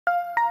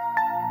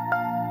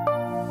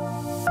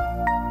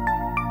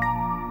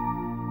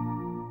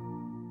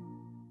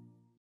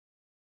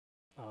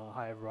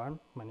everyone.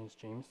 My name is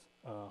James,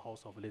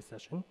 host of this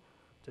session.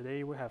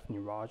 Today we have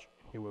Neeraj.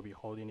 He will be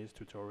holding this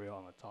tutorial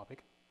on a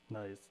topic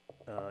that is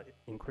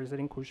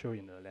increasingly crucial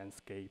in the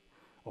landscape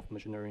of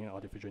machine learning and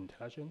artificial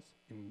intelligence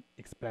in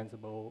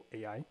explainable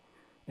AI.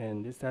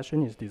 And this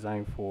session is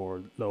designed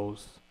for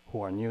those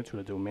who are new to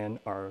the domain,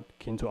 are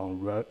keen to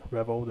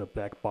unravel the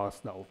black box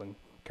that often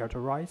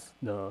characterize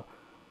the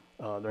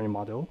learning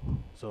model.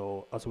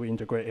 So as we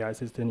integrate AI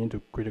system into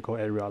critical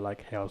areas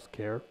like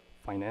healthcare,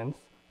 finance,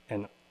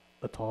 and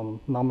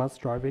autonomous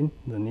driving,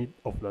 the need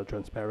of the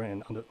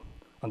transparent and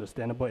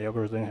understandable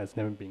algorithm has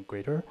never been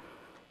greater.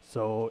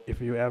 So if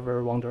you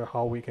ever wonder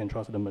how we can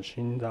trust the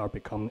machine that are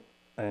become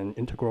an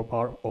integral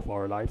part of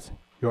our lives,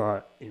 you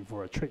are in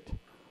for a treat.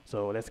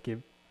 So let's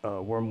give a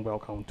warm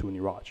welcome to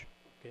Neeraj.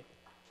 Okay.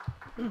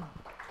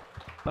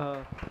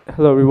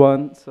 Hello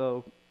everyone,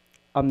 so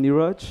I'm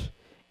Neeraj,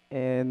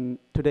 and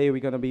today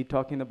we're going to be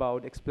talking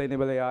about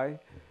explainable AI.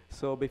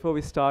 So before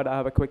we start, I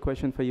have a quick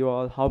question for you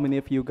all. How many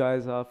of you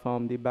guys are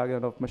from the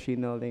background of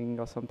machine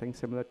learning or something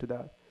similar to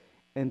that?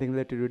 Anything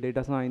related to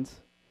data science?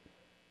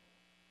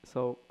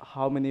 So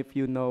how many of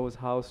you knows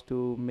how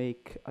to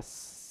make a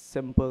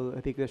simple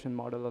regression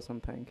model or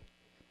something?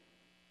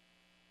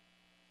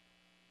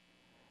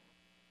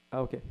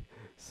 Okay,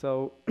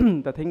 so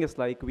the thing is,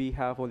 like, we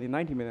have only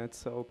 90 minutes,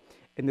 so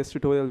in this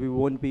tutorial we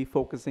won't be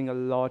focusing a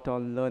lot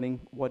on learning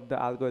what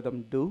the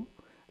algorithm do.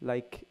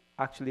 Like,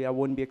 actually I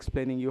won't be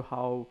explaining you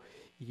how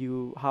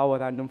a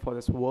random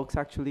forest works,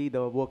 actually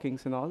the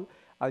workings and all.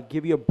 I'll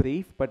give you a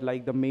brief, but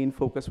like the main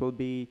focus will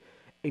be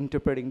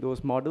interpreting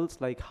those models,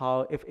 like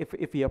how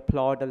if we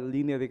plot a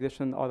linear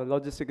regression or a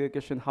logistic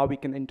regression, how we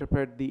can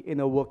interpret the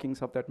inner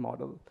workings of that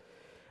model.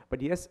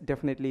 But yes,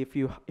 definitely, if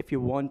you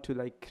want to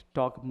like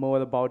talk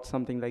more about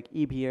something like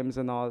EBMs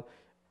and all,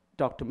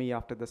 talk to me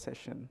after the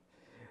session.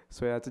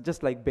 So yeah, so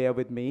just like bear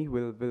with me.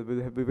 We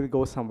will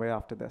go somewhere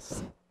after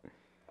this.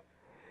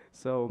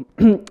 So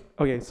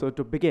okay, so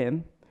to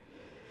begin,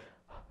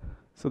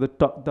 so the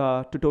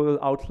tutorial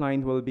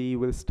outline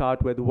will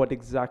start with what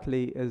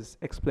exactly is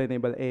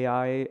explainable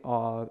AI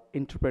or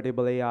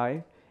interpretable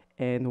AI,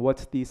 and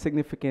what's the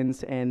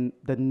significance and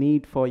the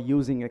need for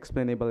using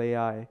explainable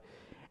AI,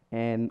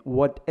 and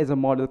what is a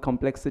model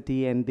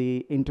complexity and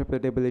the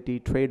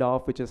interpretability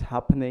trade-off which is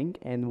happening,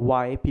 and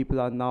why people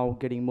are now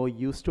getting more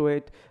used to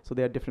it. So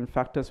there are different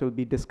factors we'll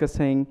be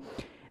discussing.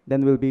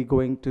 Then we'll be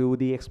going to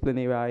the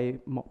explainable AI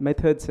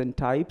methods and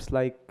types.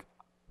 Like,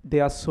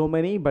 there are so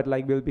many, but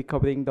like we'll be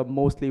covering the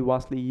mostly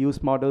vastly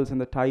used models and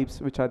the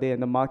types which are there in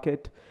the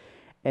market.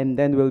 And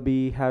then we'll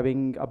be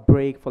having a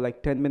break for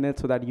like 10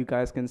 minutes so that you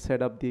guys can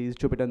set up these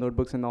Jupyter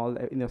notebooks and all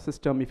in your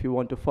system if you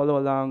want to follow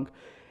along.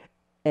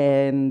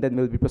 And then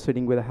we'll be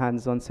proceeding with a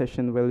hands-on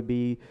session. We'll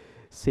be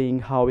seeing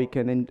how we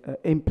can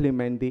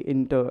implement the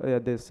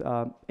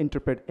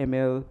interpret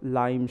ML,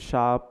 Lime,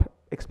 Sharp,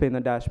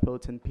 explainer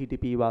dashboards, and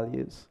PDP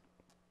values.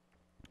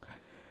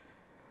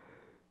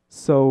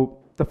 So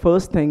the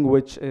first thing,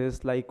 which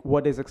is like,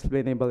 what is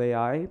explainable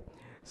AI?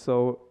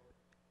 So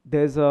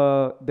there's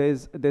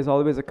always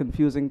a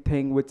confusing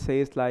thing which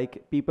says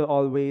like people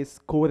always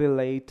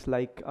correlate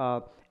like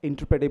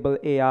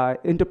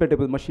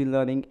interpretable machine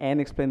learning and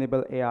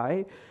explainable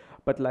AI,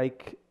 but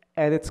like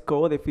at its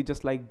core, if you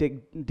just like dig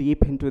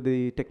deep into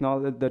the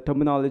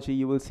terminology,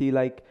 you will see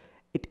like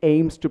it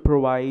aims to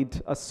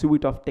provide a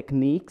suite of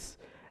techniques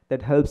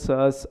that helps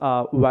us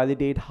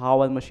validate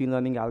how our machine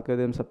learning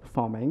algorithms are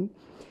performing.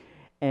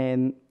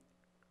 And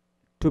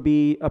to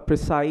be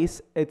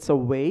precise, it's a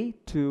way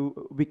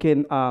we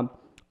can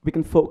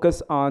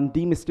focus on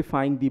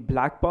demystifying the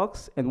black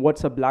box, and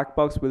what's a black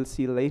box we'll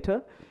see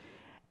later.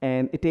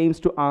 And it aims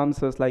to arm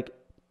us like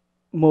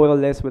more or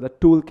less with a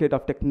toolkit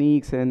of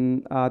techniques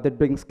and that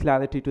brings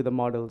clarity to the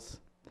models.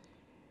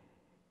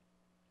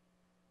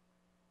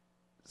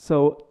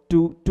 So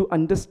to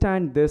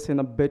understand this in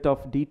a bit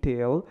of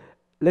detail,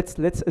 let's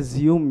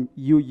assume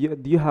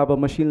you have a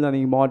machine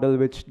learning model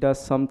which does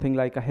something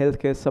like a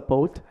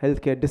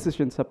healthcare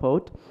decision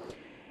support,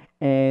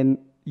 and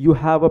you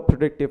have a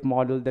predictive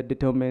model that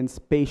determines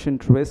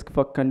patient risk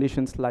for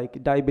conditions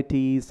like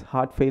diabetes,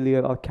 heart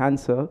failure, or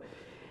cancer.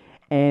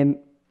 And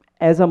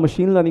as our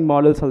machine learning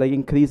models are like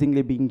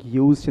increasingly being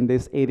used in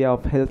this area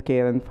of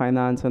healthcare and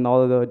finance and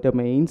all other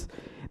domains,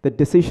 the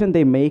decision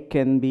they make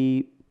can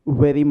be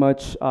very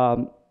much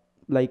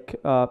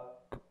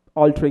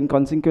altering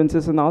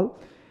consequences and all.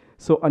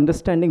 So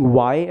understanding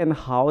why and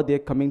how they're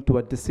coming to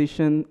a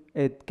decision,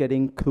 it's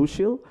getting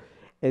crucial.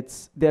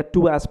 There are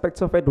two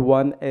aspects of it.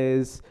 One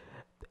is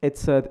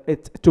it's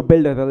to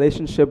build a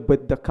relationship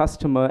with the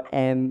customer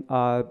and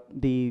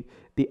the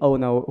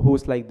owner,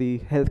 who's like the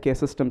healthcare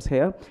systems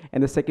here.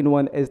 And the second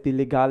one is the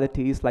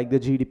legalities, like the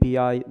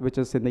GDPR, which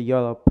is in the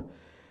Europe.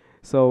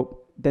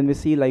 So then we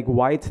see like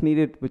why it's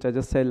needed, which I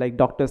just said, like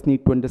doctors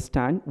need to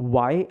understand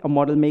why a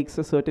model makes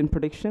a certain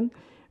prediction,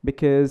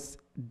 because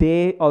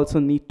they also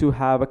need to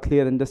have a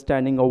clear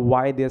understanding of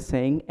why they're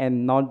saying,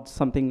 and not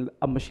something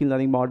a machine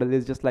learning model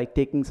is just like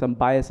taking some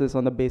biases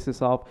on the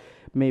basis of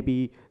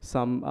maybe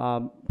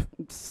some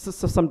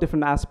some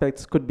different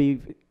aspects. Could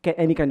be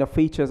any kind of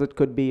features. It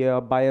could be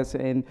a bias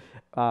in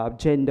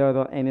gender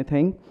or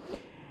anything.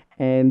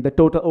 And the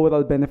total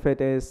overall benefit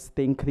is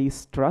the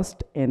increased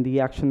trust and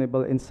the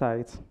actionable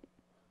insights.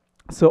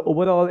 So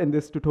overall in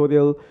this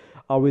tutorial,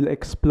 we'll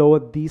explore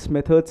these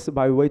methods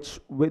by which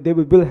they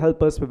will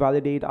help us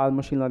validate our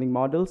machine learning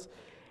models.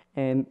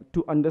 And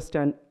to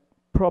understand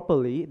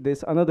properly,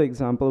 there's another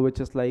example, which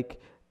is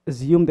like,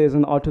 assume there's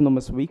an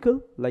autonomous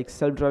vehicle, like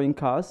self-driving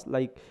cars,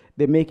 like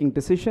they're making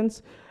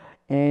decisions.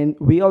 And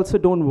we also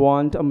don't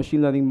want a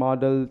machine learning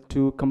model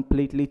to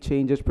completely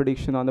change its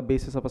prediction on the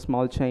basis of a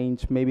small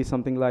change. Maybe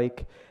something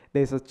like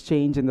there's a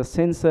change in the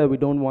sensor. We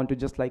don't want to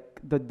just like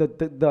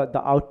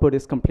the output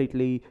is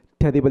completely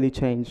terribly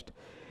changed.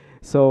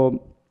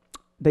 So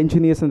the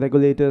engineers and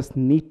regulators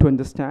need to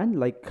understand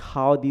like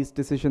how these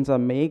decisions are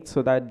made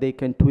so that they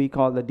can tweak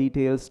all the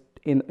details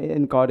in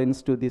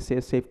accordance to the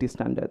safety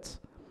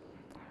standards.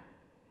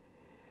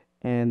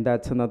 And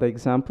that's another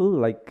example,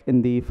 like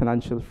in the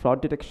financial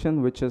fraud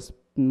detection, which is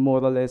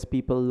more or less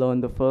people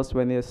learn the first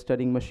when they're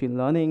studying machine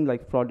learning,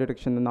 like fraud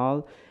detection and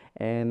all.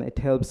 And it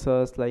helps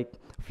us like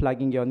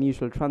flagging your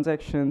unusual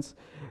transactions.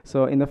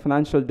 So in the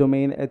financial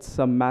domain, it's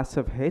a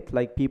massive hit.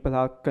 Like people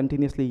are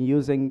continuously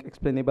using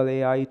explainable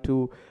AI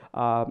to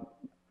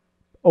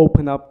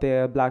open up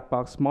their black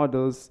box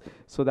models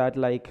so that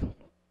like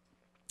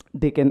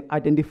they can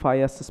identify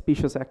a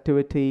suspicious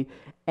activity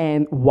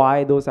and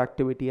why those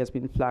activity has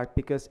been flagged.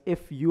 Because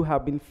if you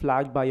have been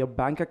flagged by your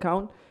bank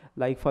account,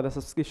 like for the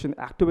suspicious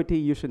activity,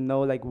 you should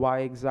know like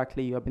why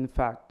exactly you have been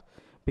flagged.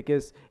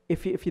 Because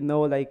if you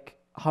know like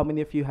how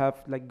many of you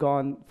have like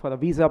gone for a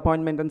visa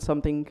appointment and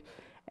something,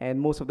 and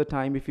most of the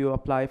time if you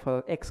apply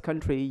for X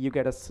country, you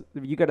get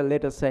a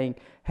letter saying,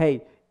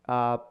 hey,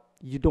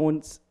 you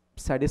don't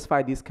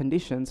satisfy these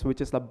conditions, which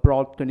is the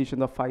broad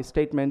condition of 5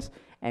 statements,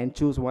 and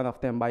choose one of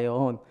them by your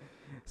own.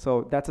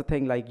 So that's the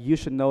thing, like you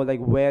should know like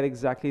where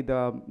exactly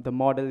the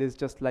model is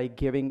just like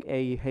giving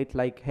a hit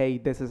like, hey,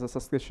 this is a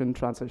suspicion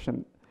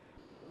transaction.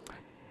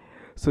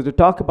 So to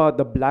talk about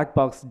the black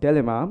box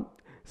dilemma,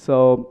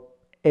 so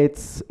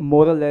it's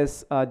more or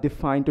less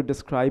defined to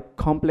describe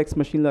complex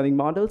machine learning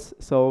models.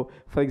 So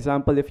for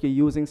example, if you're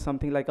using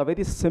something like a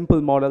very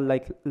simple model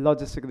like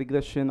logistic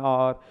regression,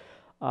 or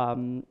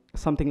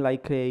something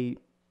like a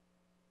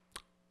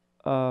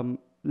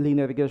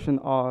linear regression,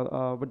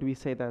 or what do we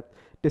say, that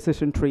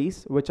decision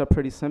trees, which are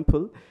pretty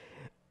simple.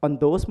 On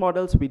those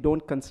models, we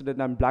don't consider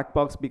them black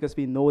box because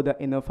we know the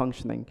inner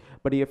functioning.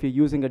 But if you're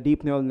using a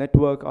deep neural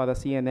network or a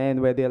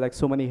CNN where there are like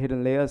so many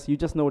hidden layers, you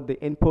just know the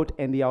input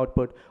and the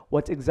output.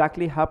 What's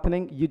exactly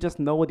happening, you just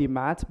know the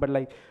maths, but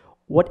like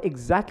what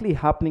exactly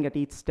happening at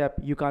each step,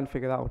 you can't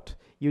figure out.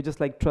 You're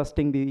just like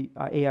trusting the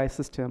AI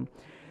system.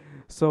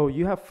 So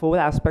you have 4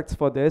 aspects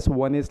for this.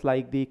 One is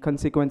like the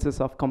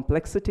consequences of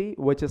complexity,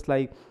 which is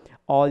like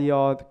all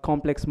your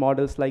complex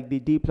models like the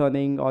deep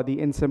learning or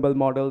the ensemble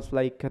models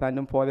like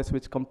random forest,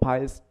 which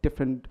compiles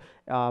different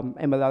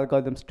ML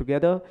algorithms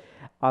together,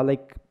 are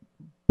like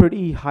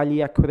pretty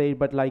highly accurate,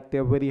 but like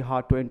they're very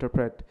hard to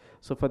interpret.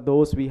 So for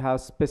those, we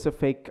have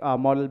specific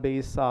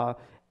model-based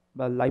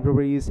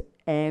libraries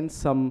and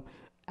some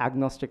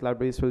agnostic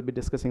libraries we'll be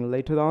discussing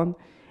later on.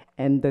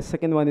 And the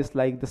second one is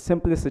like the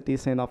simplicity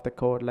sin of the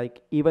code.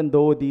 Like even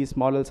though these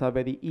models are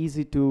very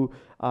easy to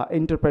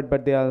interpret,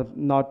 but they are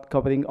not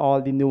covering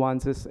all the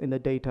nuances in the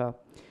data.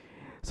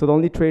 So the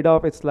only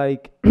trade-off, it's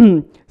like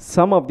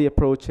some of the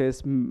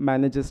approaches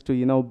manages to,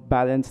 you know,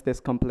 balance this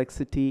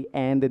complexity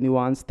and the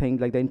nuance thing,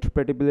 like the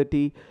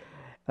interpretability,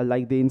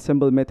 like the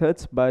ensemble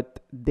methods,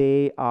 but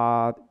they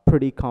are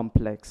pretty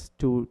complex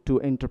to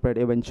interpret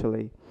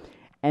eventually.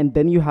 And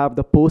then you have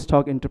the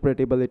post-hoc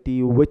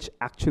interpretability, which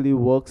actually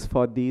works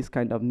for these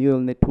kind of neural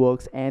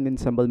networks and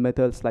ensemble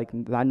methods like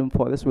random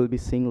forest we'll be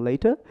seeing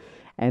later.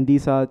 And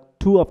these are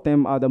 2 of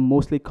them are the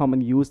mostly common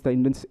used, the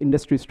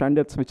industry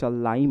standards, which are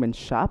LIME and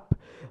SHARP.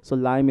 So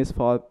LIME is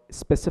for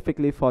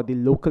specifically for the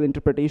local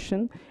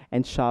interpretation,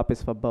 and SHARP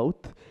is for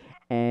both.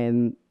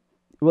 And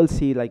we'll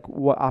see like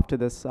after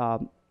this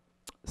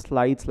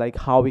slides, like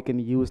how we can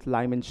use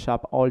LIME and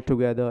SHARP all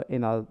together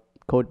in our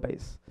code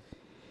base.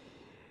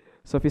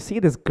 So if you see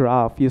this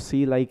graph, you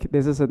see like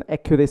this is an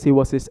accuracy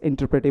versus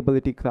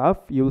interpretability graph.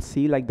 You'll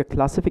see like the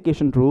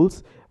classification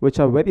rules, which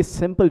are very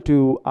simple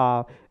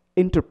to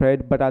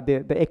interpret, but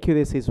the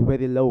accuracy is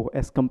very low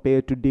as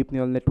compared to deep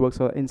neural networks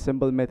or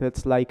ensemble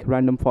methods like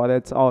random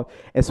forests or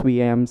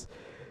SVMs.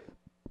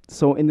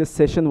 So in this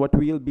session, what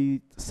we'll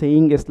be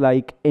saying is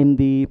like in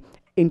the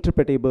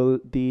interpretable,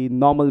 the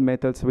normal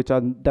methods which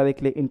are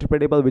directly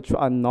interpretable, which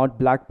are not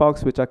black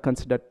box, which are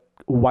considered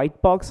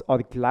white box or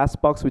glass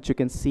box, which you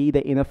can see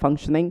the inner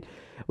functioning,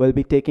 will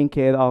be taking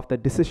care of the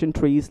decision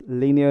trees,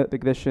 linear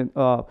regression,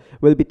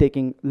 will be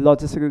taking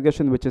logistic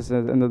regression, which is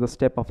another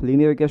step of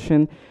linear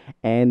regression,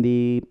 and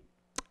the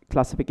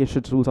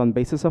classification rules on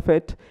basis of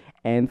it.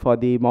 And for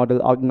the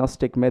model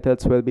agnostic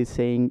methods, we'll be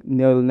saying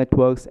neural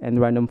networks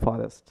and random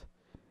forest.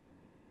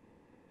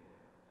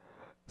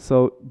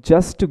 So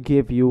just to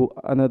give you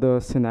another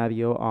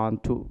scenario on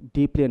to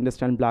deeply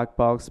understand black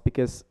box,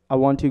 because I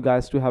want you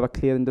guys to have a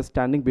clear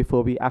understanding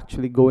before we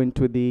actually go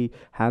into the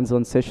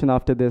hands-on session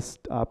after this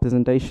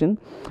presentation.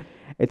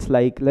 It's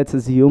like, let's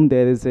assume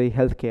there is a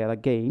healthcare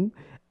again,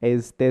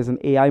 there's an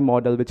AI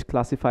model which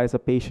classifies a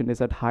patient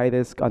is at high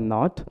risk or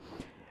not.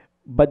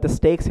 But the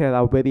stakes here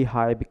are very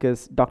high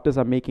because doctors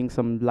are making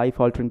some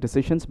life-altering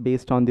decisions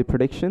based on the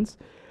predictions.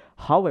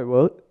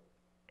 However,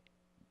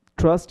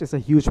 trust is a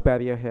huge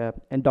barrier here,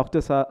 and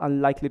doctors are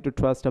unlikely to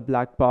trust a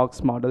black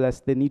box model as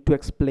they need to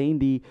explain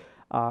the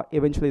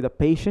eventually the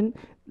patient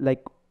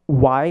like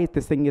why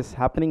this thing is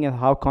happening and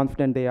how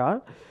confident they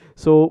are.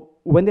 So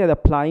when they're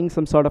applying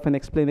some sort of an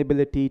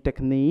explainability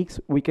techniques,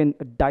 we can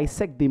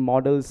dissect the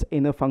model's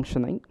inner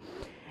functioning,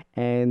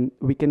 and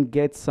we can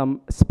get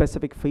some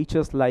specific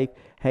features like,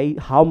 hey,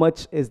 how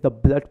much is the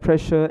blood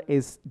pressure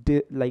is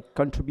like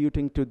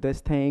contributing to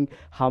this thing,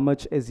 how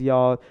much is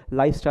your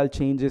lifestyle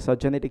changes or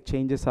genetic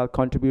changes are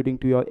contributing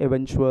to your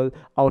eventual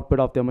output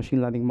of the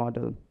machine learning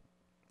model.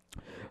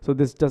 So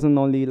this doesn't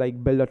only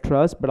like build a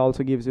trust, but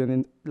also gives you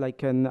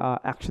an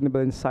actionable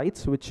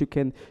insights which you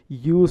can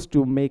use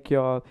to make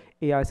your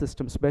AI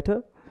systems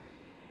better.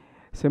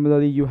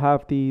 Similarly, you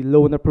have the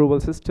loan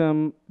approval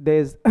system.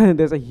 There's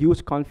there's a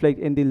huge conflict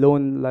in the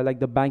loan, like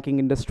the banking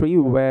industry,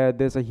 where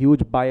there's a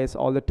huge bias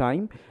all the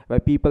time, where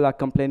people are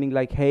complaining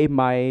like, hey,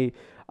 my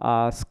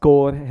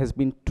score has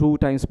been 2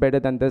 times better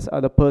than this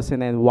other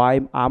person, and why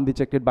I'm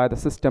rejected by the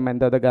system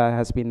and the other guy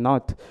has been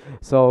not.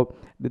 So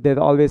there's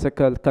always a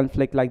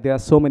conflict, like there are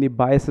so many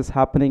biases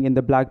happening in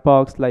the black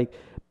box, like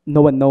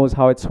no one knows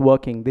how it's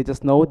working. They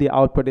just know the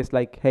output is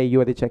like, hey,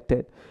 you are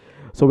rejected.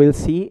 So we'll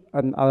see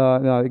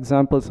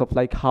examples of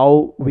like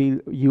how we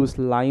use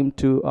Lime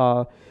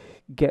to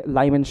get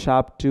Lime and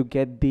Sharp to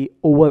get the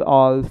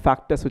overall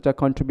factors which are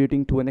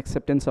contributing to an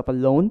acceptance of a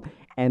loan,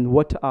 and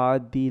what are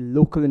the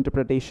local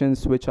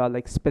interpretations which are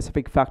like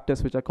specific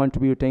factors which are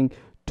contributing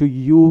to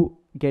you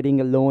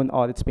getting a loan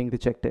or it's being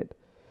rejected.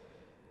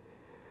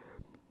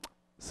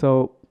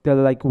 So there's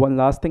like one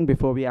last thing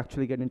before we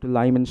actually get into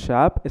Lime and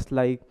Sharp. It's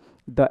like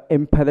the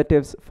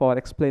imperatives for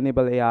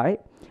explainable AI,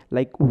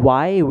 like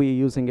why we're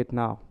using it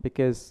now,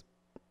 because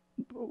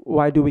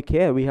why do we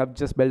care? We have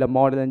just built a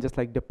model and just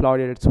like deployed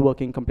it. It's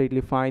working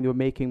completely fine. We're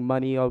making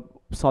money or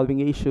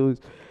solving issues.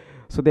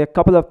 So there are a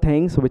couple of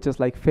things which is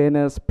like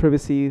fairness,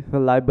 privacy,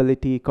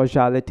 reliability,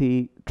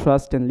 causality,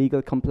 trust, and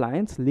legal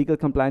compliance. Legal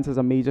compliance is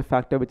a major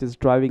factor which is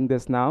driving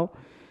this now.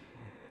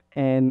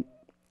 And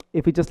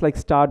if we just like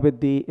start with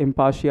the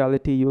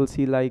impartiality, you'll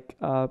see like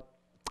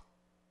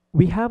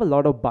we have a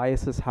lot of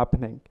biases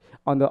happening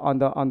on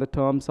the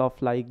terms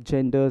of like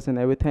genders and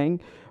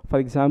everything. For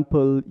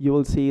example, you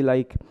will see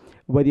like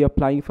when you're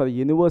applying for a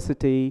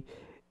university,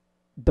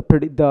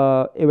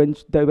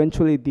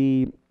 eventually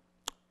the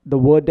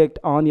verdict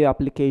on your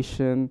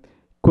application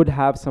could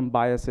have some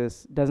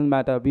biases. Doesn't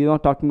matter. We're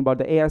not talking about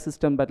the AI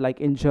system, but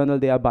like in general,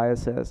 there are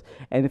biases.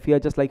 And if you're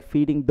just like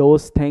feeding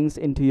those things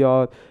into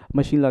your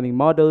machine learning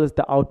models,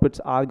 the outputs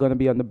are going to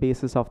be on the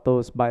basis of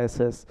those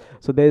biases.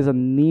 So there's a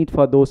need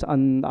for those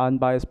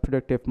unbiased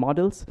predictive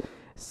models,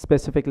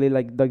 specifically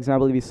like the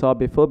example we saw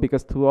before,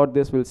 because throughout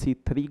this, we'll see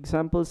 3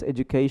 examples: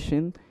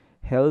 education,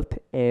 health,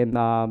 and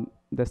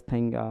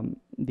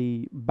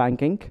the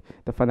banking,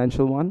 the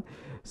financial one.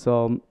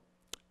 So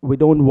we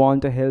don't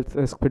want a health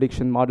risk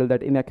prediction model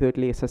that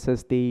inaccurately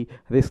assesses the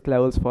risk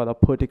levels for a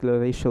particular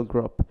racial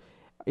group.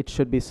 It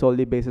should be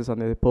solely based on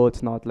the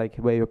reports, not like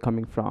where you're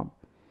coming from.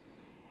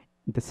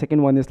 The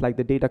second one is like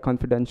the data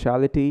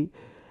confidentiality.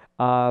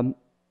 I'm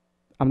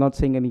not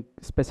saying any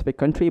specific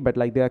country, but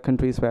like there are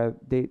countries where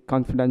the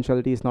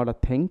confidentiality is not a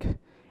thing,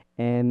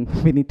 and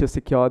we need to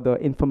secure the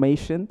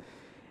information.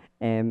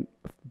 And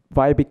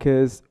why?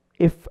 Because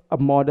if a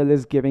model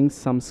is giving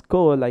some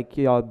score, like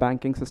your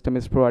banking system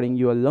is providing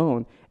you a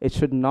loan, it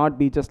should not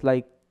be just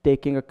like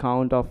taking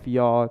account of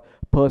your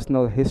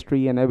personal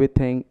history and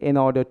everything in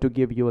order to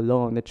give you a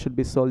loan. It should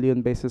be solely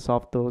on basis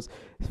of those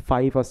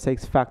 5 or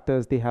 6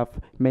 factors they have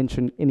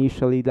mentioned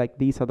initially, like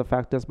these are the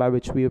factors by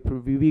which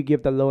we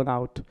give the loan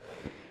out.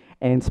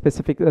 And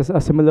specifically,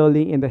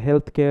 similarly in the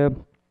healthcare,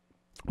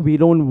 we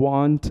don't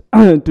want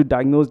to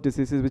diagnose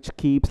diseases which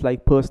keeps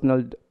like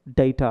personal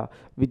data.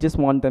 We just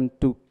want them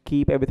to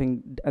keep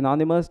everything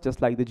anonymous,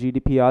 just like the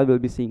GDPR we'll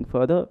be seeing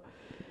further.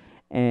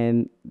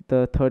 And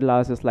the third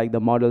last is like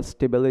the model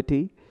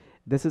stability.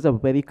 This is a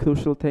very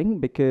crucial thing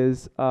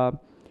because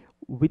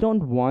we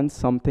don't want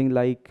something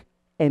like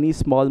any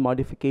small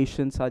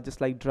modifications are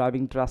just like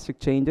driving drastic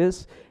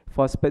changes.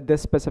 For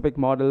this specific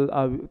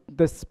model,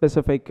 this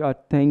specific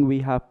thing, we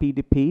have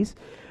PDPs,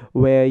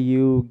 where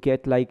you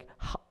get like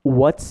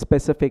what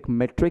specific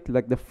metric,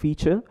 like the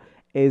feature,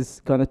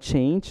 is gonna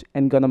change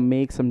and gonna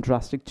make some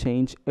drastic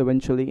change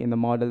eventually in the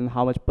model, and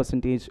how much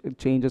percentage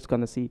change is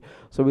gonna see.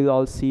 So we'll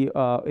all see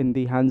in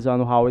the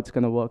hands-on how it's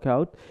gonna work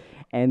out.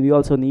 And we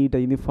also need a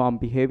uniform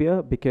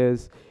behavior,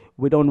 because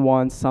we don't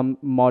want some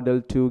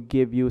model to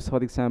give you, so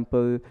for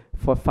example,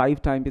 for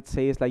 5 times it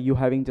says like you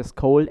having just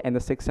cold, and the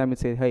 6th time it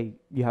says, hey,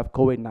 you have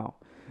COVID now.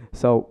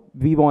 So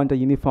we want a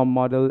uniform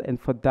model, and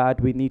for that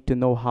we need to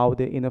know how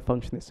the inner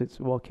function is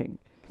working.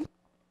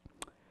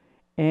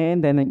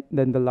 And then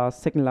the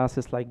second last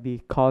is like the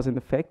cause and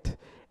effect.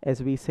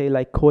 As we say,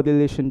 like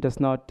correlation does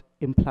not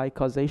imply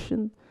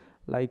causation.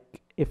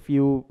 Like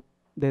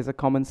there's a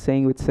common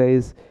saying which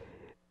says,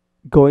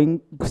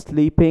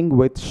 sleeping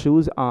with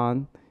shoes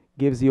on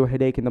gives you a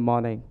headache in the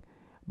morning.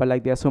 But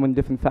like there are so many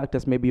different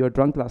factors. Maybe you're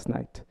drunk last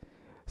night.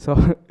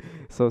 So,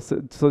 so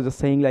just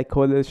saying like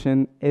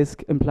correlation is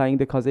implying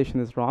the causation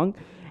is wrong.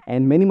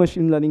 And many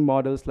machine learning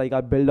models like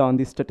are built on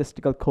these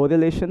statistical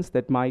correlations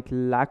that might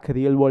lack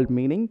real world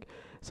meaning.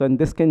 So, and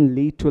this can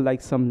lead to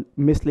like some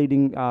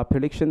misleading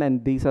prediction,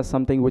 and these are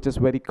something which is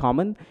very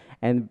common.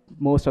 And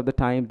most of the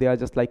time they are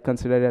just like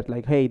considered as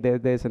like, hey,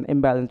 there's an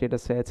imbalanced data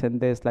sets, and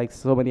there's like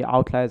so many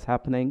outliers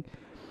happening.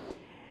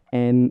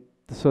 And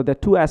so there are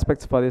two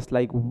aspects for this,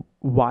 like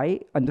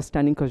why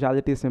understanding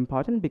causality is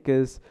important,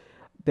 because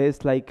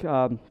there's like,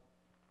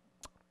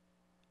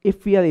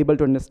 if we are able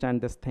to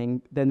understand this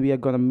thing, then we are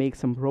going to make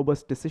some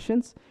robust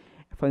decisions.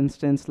 For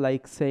instance,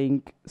 like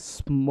saying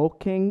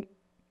smoking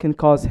can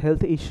cause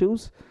health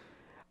issues.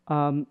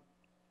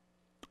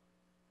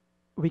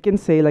 We can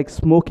say like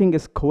smoking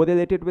is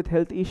correlated with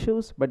health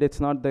issues, but it's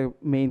not the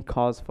main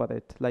cause for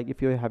it. Like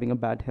if you're having a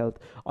bad health,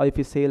 or if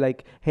you say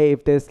like, hey,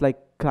 if there's like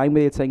crime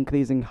rates are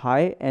increasing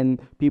high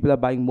and people are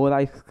buying more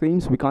ice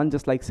creams, we can't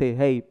just like say,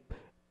 hey,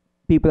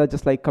 people are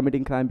just like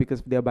committing crime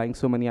because they're buying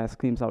so many ice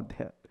creams out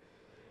there.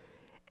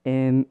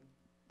 And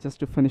just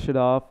to finish it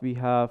off, we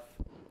have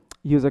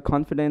user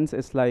confidence.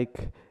 It's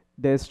like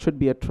there should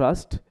be a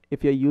trust.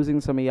 If you're using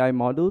some AI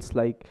models,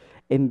 like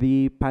in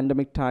the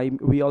pandemic time,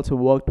 we also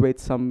worked with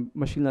some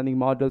machine learning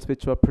models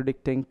which were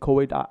predicting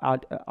COVID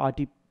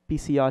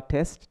RT-PCR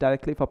tests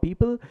directly for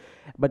people,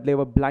 but they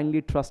were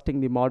blindly trusting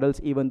the models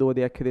even though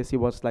the accuracy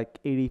was like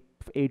 88%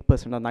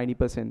 or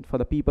 90%. For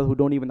the people who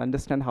don't even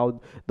understand how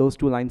those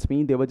two lines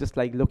mean, they were just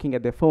like looking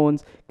at their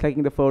phones,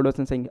 clicking the photos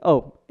and saying,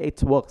 oh,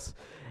 it works.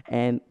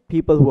 And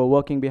people who were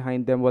working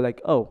behind them were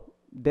like, oh,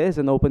 there's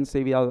an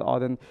OpenCV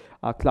or an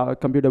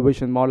cloud computer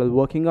vision model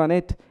working on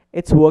it.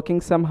 It's working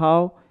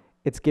somehow.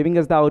 It's giving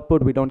us the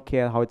output. We don't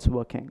care how it's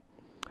working.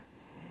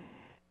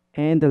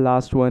 And the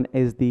last one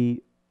is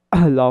the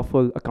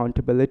lawful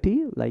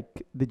accountability,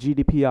 like the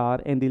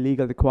GDPR and the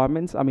legal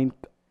requirements. I mean,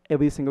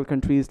 every single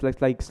country is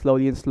like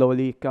slowly and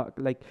slowly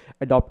like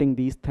adopting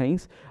these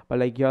things. But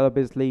like Europe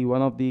is like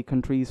one of the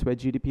countries where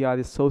GDPR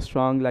is so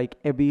strong, like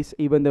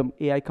even the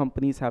AI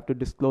companies have to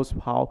disclose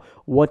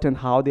what and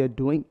how they're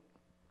doing.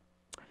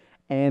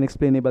 And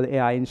explainable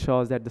AI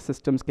ensures that the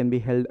systems can be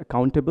held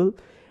accountable,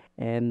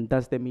 and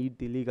thus they meet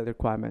the legal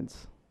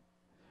requirements.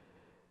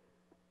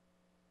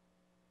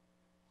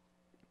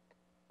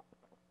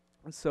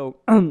 So,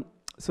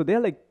 so there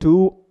are like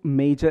two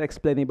major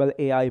explainable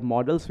AI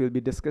models we'll be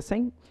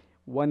discussing.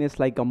 One is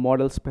like a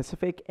model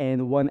specific,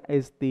 and one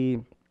is the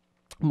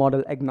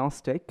model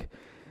agnostic.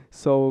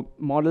 So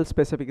model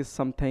specific is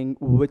something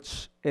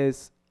which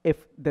is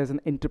if there's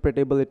an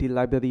interpretability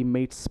library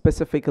made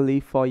specifically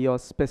for your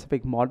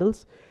specific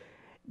models.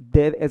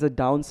 There is a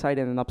downside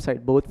and an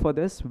upside both for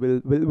this.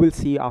 We'll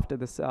see after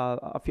this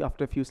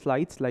after a few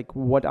slides like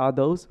what are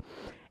those.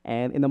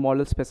 And in the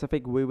model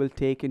specific, we will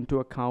take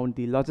into account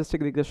the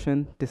logistic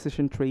regression,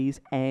 decision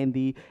trees, and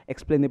the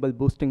explainable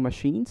boosting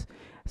machines.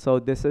 So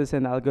this is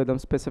an algorithm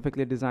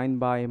specifically designed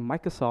by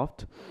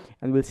Microsoft,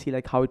 and we'll see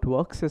like how it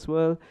works as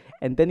well.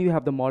 And then you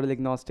have the model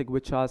agnostic,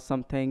 which are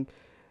something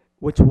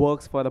which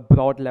works for a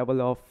broad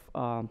level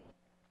of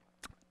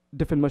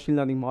different machine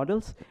learning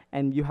models.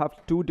 And you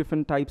have two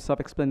different types of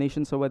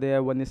explanations over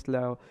there. One is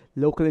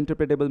local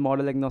interpretable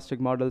model agnostic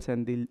models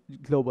and the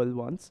global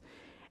ones.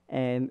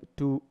 And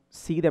to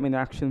see them in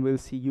action, we'll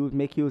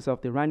make use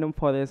of the random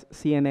forest,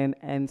 CNN,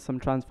 and some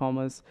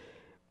transformers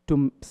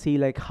to see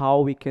like how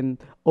we can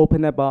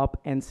open them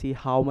up and see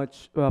how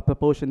much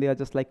proportion they are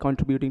just like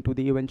contributing to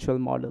the eventual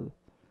model.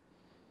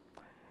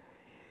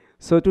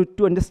 So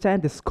to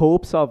understand the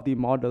scopes of the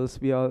models,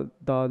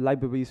 the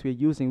libraries we're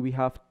using, we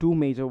have two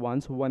major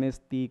ones. One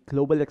is the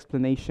global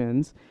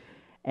explanations,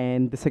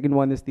 and the second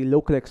one is the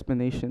local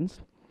explanations.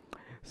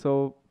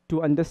 So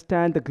to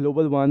understand the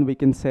global one, we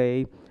can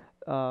say,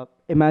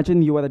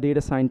 imagine you are a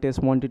data scientist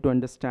wanting to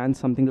understand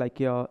something like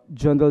your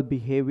general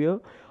behavior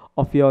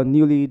of your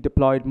newly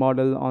deployed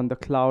model on the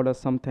cloud or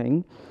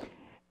something,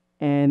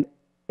 and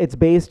it's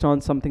based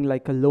on something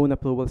like a loan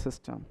approval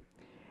system.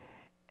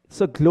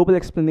 So global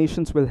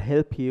explanations will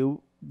help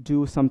you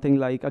do something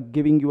like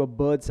giving you a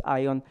bird's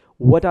eye on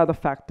what are the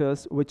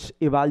factors which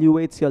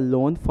evaluates your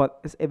loan for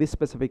every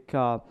specific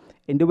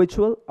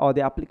individual or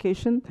the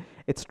application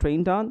it's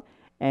trained on.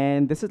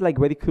 And this is like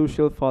very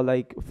crucial for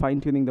like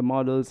fine-tuning the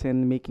models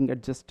and making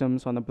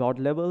adjustments on a broad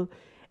level.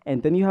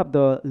 And then you have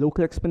the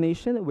local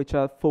explanation, which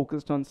are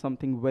focused on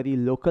something very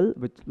local,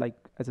 which like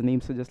as the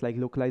name suggests, like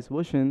localized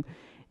version.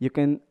 You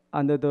can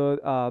under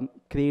the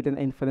create an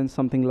inference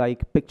something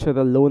like picture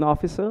the loan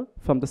officer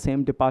from the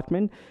same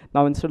department.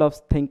 Now instead of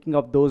thinking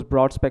of those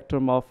broad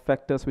spectrum of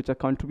factors which are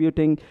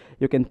contributing,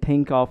 you can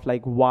think of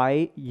like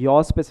why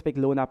your specific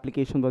loan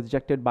application was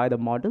rejected by the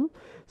model.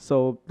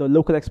 So the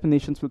local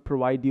explanations will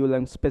provide you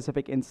like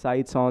specific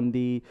insights on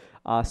the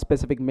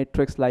specific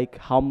metrics, like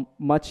how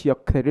much your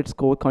credit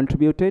score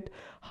contributed,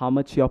 how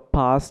much your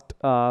past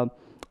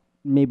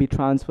maybe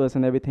transfers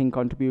and everything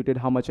contributed,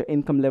 how much your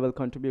income level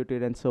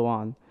contributed, and so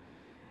on.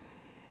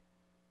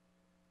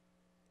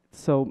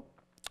 So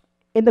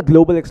in the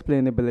global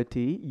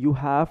explainability, you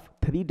have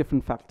three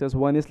different factors.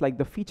 One is like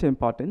the feature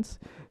importance.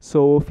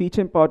 So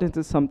feature importance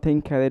is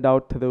something carried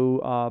out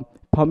through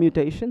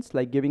permutations,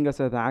 like giving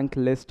us a ranked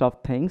list of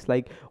things,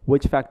 like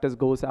which factors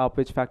goes up,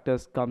 which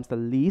factors comes the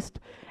least.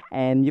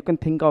 And you can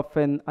think of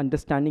an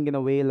understanding in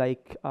a way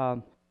like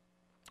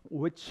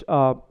which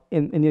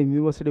in your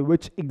university,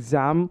 which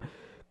exam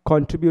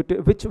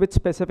contributed, which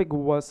specific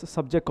was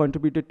subject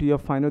contributed to your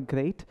final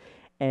grade,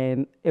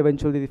 and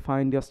eventually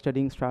define your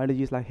studying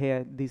strategies like,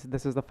 hey,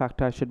 this is the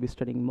factor I should be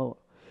studying more.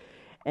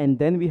 And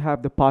then we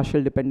have the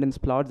partial dependence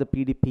plots, the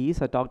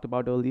PDPs I talked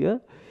about earlier.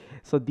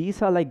 So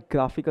these are like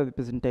graphical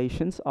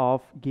representations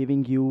of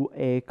giving you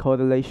a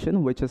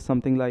correlation, which is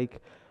something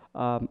like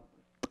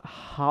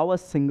how a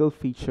single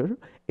feature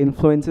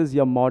influences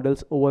your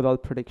model's overall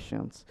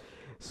predictions.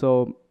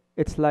 So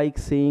it's like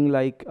saying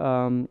like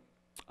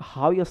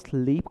how your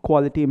sleep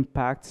quality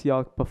impacts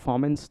your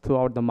performance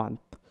throughout the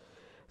month.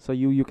 So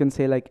you can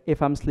say like,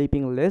 if I'm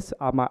sleeping less,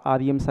 my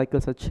REM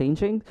cycles are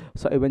changing,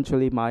 so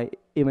eventually my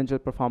eventual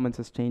performance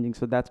is changing.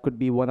 So that could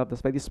be one of the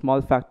very small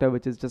factor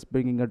which is just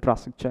bringing a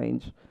drastic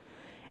change.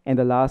 And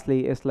the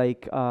lastly is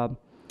like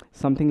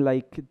something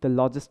like the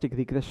logistic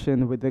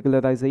regression with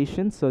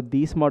regularization. So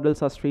these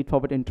models are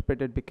straightforward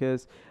interpreted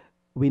because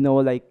we know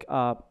like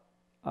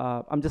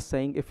I'm just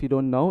saying, if you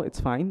don't know,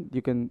 it's fine.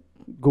 You can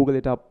Google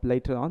it up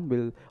later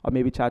on, or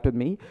maybe chat with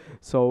me.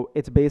 So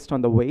it's based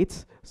on the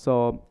weights.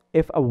 So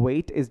if a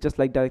weight is just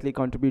like directly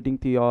contributing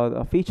to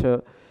your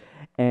feature,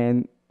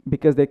 and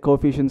because their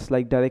coefficients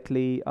like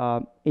directly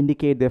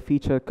indicate their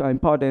feature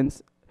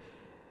importance,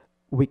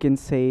 we can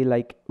say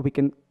like we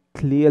can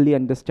clearly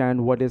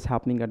understand what is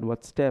happening at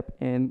what step.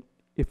 And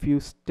if you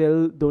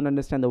still don't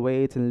understand the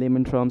weights in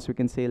layman terms, we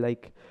can say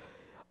like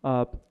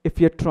if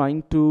you're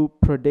trying to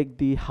predict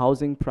the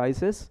housing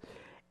prices,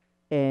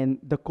 and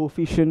the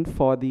coefficient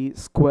for the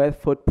square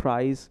foot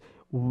price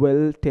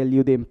will tell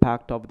you the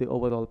impact of the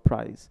overall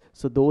price.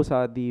 So those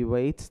are the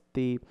weights,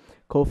 the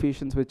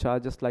coefficients which are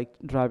just like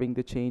driving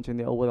the change in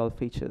the overall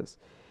features.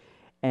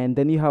 And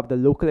then you have the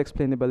local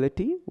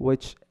explainability,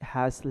 which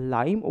has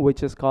LIME,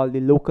 which is called the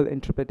local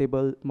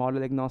interpretable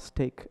model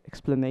agnostic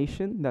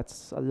explanation.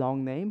 That's a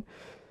long name.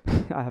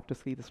 I have to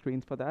see the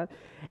screens for that.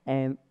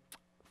 And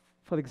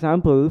for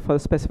example, for a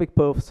specific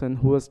person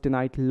who was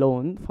denied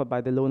loan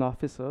by the loan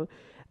officer,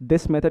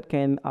 this method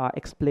can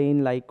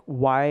explain like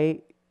why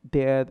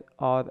there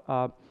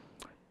are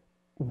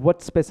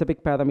what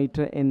specific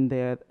parameter in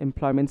their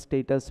employment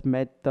status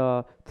met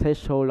the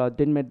threshold or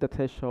didn't met the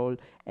threshold,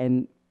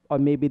 and or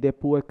maybe their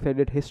poor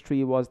credit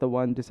history was the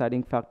one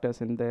deciding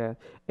factors in their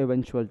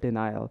eventual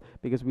denial.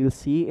 Because we'll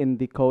see in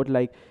the code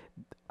like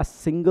a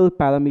single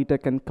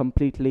parameter can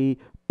completely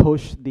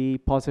push the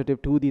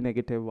positive to the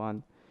negative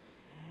one.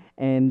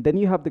 And then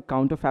you have the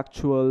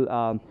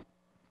counterfactual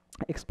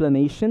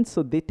explanations.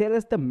 So they tell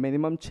us the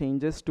minimum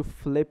changes to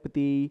flip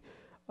the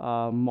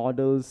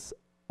model's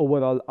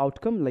overall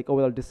outcome, like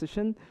overall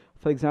decision.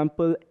 For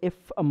example,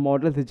 if a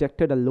model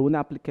rejected a loan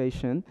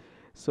application,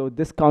 so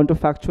this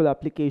counterfactual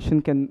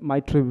application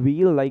might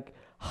reveal like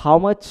how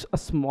much a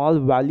small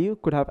value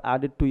could have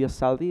added to your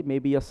salary.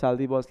 Maybe your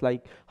salary was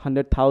like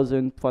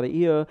 100,000 for a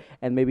year,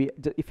 and maybe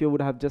if you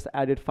would have just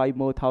added 5,000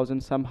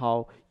 more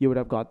somehow, you would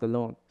have got the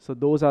loan. So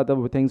those are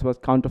the things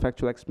what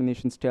counterfactual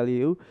explanations tell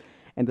you.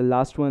 And the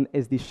last one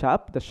is the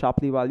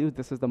Shapley values.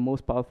 This is the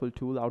most powerful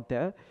tool out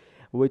there,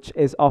 which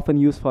is often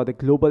used for the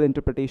global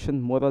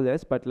interpretation more or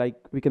less, but like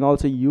we can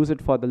also use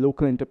it for the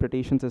local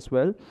interpretations as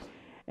well.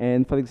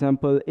 And for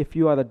example, if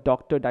you are a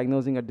doctor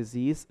diagnosing a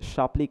disease,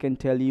 Shapley can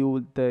tell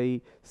you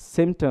the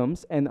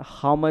symptoms and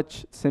how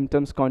much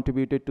symptoms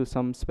contributed to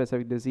some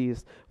specific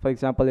disease. For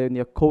example, in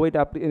your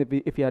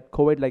COVID, if you had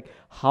COVID, like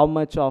how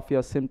much of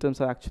your symptoms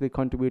are actually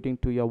contributing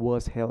to your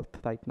worse health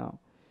right now.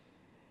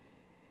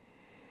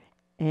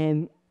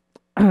 And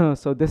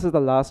so this is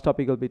the last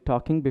topic I'll be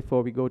talking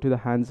before we go to the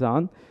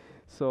hands-on.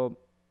 So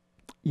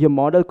your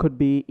model could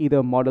be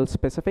either model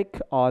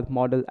specific or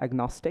model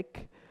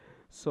agnostic.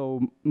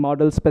 So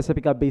model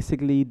specific are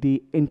basically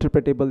the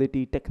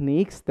interpretability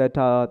techniques that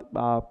are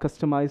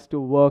customized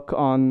to work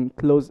on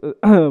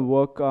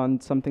work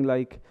on something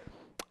like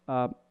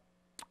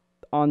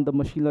on the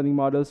machine learning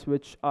models,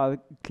 which are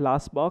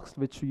glass box,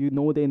 which you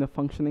know the inner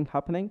functioning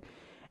happening,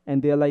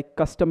 and they are like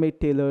custom-made,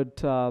 tailored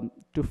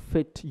to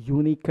fit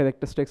unique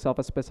characteristics of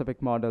a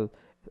specific model.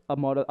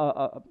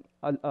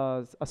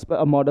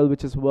 a model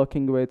which is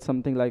working with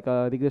something like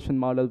a regression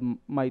model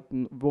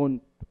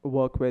won't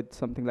work with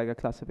something like a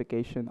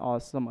classification or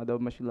some other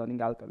machine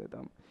learning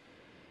algorithm.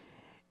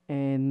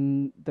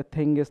 And the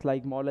thing is,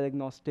 like, model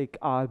agnostic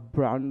are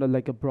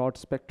like a broad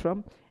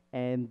spectrum,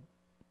 and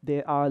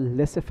they are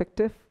less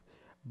effective,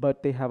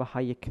 but they have a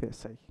high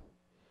accuracy.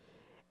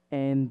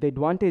 And the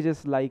advantage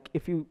is, like,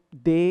 if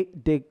they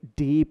dig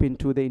deep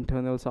into the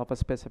internals of a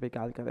specific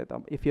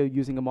algorithm. If you're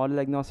using a model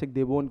agnostic,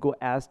 they won't go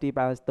as deep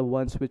as the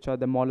ones which are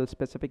the model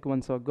specific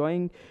ones are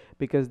going,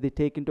 because they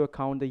take into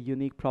account the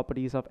unique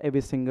properties of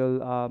every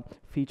single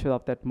feature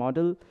of that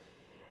model.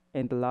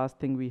 And the last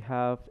thing we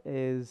have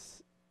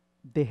is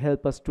they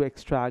help us to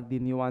extract the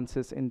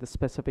nuances in the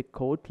specific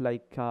code,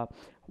 like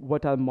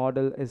what our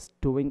model is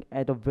doing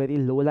at a very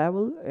low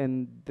level,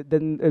 and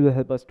then it will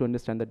help us to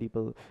understand the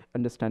deeper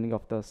understanding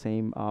of the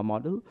same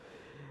model.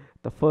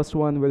 The first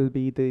one will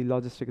be the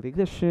logistic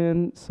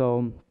regression.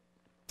 So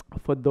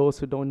for those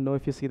who don't know,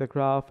 if you see the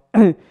graph,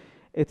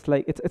 it's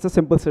a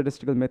simple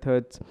statistical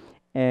method,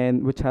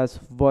 and which has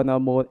one or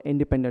more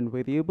independent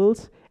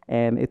variables,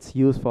 and it's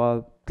used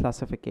for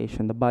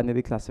classification, the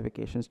binary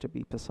classifications to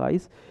be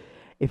precise.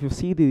 If you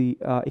see the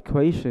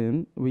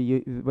equation,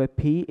 where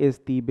P is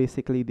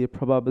basically the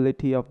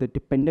probability of the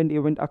dependent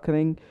event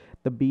occurring,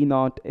 the B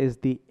naught is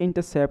the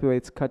intercept where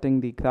it's cutting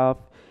the graph,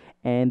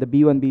 and the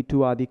B1,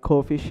 B2 are the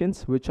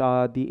coefficients, which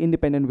are the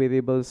independent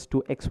variables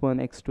to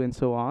x1, x2, and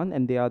so on,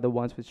 and they are the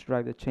ones which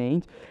drive the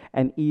change.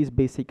 And E is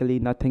basically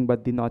nothing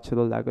but the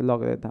natural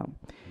logarithm.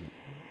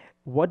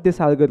 What this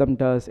algorithm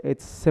does,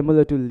 it's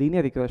similar to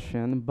linear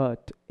regression,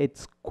 but it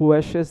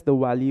squashes the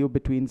value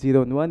between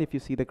 0 and 1. If you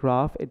see the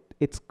graph,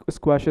 it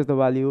squashes the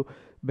value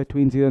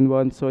between 0 and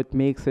 1, so it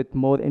makes it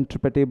more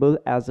interpretable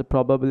as a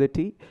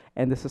probability.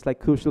 And this is like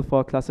crucial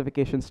for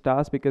classification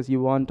stars, because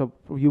you want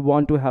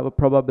to have a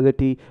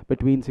probability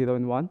between 0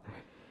 and 1.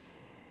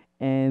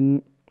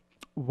 And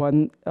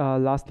one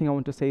last thing I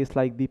want to say is,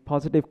 like, the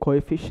positive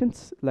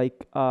coefficients,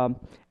 like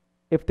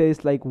if there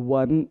is like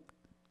 1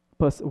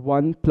 plus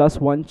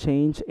 1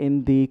 change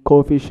in the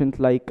coefficient,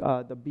 like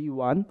the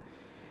B1,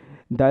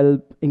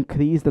 that'll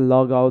increase the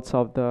log outs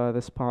of the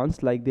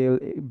response, like they'll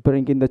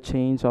bring in the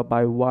change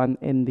by 1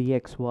 in the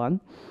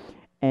x1,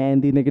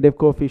 and the negative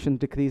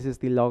coefficient decreases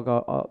the log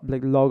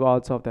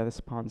outs of the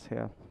response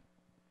here.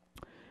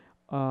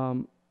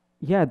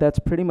 Yeah, that's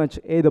pretty much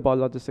it about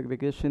logistic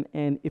regression.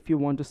 And if you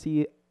want to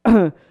see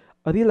a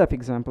real life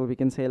example, we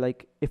can say,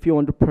 like, if you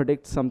want to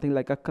predict something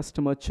like a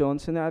customer churn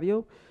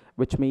scenario,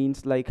 which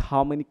means like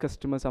how many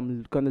customers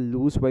I'm gonna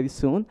lose very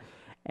soon,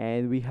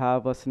 and we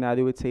have a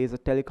scenario which says a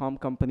telecom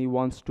company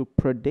wants to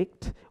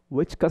predict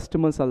which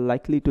customers are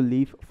likely to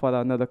leave for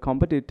another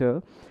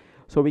competitor.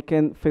 So we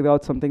can figure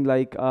out something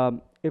like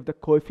if the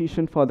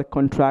coefficient for the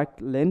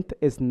contract length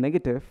is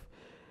negative,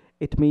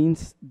 it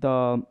means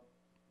the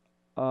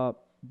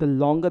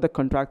longer the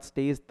contract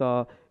stays,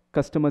 the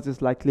customers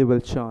is likely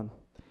will churn.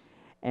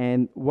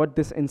 And what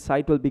this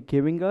insight will be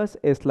giving us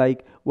is,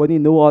 like, when you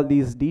know all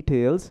these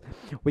details,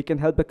 we can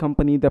help the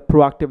company that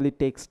proactively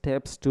take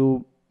steps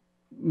to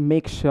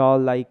make sure,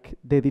 like,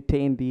 they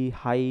retain the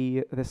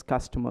high risk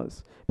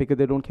customers, because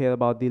they don't care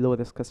about the low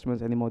risk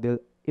customers anymore. They'll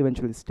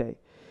eventually stay.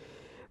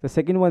 The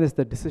second one is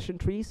the decision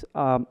trees.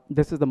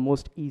 This is the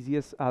most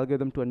easiest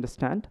algorithm to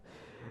understand.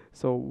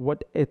 So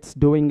what it's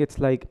doing, it's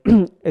like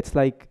it's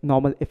like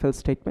normal if-else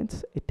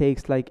statements.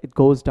 It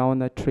goes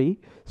down a tree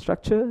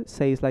structure,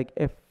 says, like,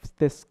 if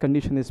this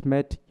condition is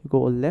met, you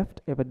go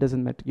left. If it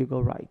doesn't met, you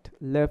go right,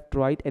 left,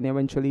 right, and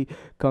eventually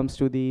comes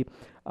to the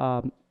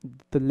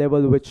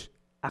level which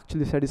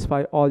actually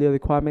satisfy all your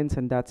requirements,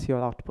 and that's your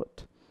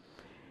output.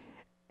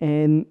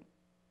 And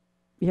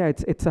yeah,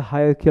 it's a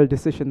hierarchical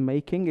decision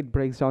making. It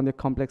breaks down the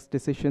complex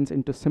decisions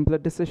into simpler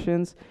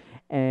decisions,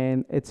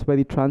 and it's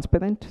very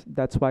transparent.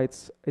 That's why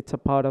it's a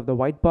part of the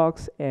white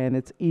box, and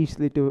it's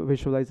easily to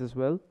visualize as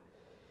well.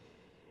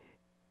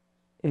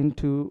 And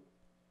to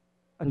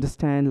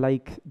understand,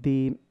 like,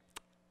 an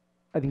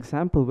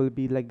example will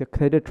be like the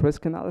credit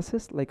risk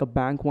analysis. Like, a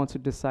bank wants to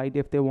decide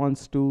if they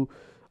wants to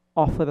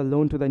offer a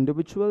loan to the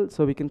individual,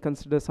 so we can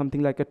consider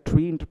something like a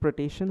tree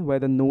interpretation, where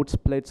the node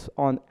splits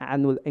on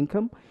annual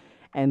income,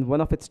 and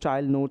one of its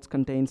child nodes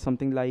contains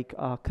something like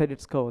credit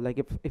score. Like,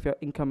 if your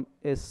income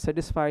is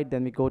satisfied,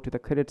 then we go to the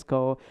credit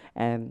score,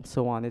 and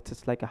so on. It's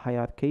just like a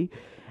hierarchy,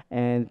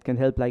 and it can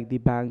help, like, the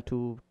bank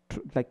to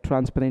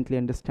transparently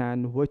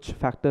understand which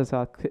factors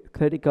are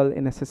critical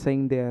in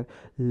assessing their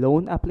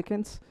loan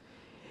applicants.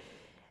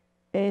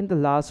 And the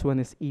last one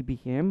is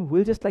EBM.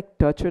 We'll just like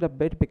touch it a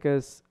bit,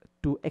 because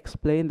to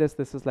explain this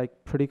is like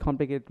pretty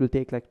complicated. It will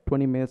take like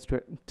 20 minutes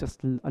to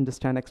just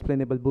understand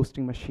explainable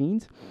boosting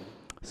machines.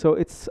 So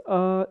it's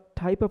a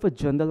type of a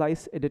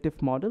generalized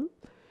additive model.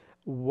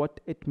 What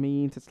it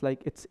means, it's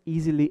like it's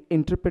easily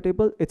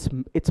interpretable.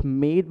 It's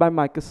made by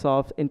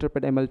Microsoft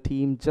InterpretML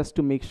team just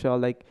to make sure,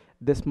 like,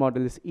 this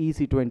model is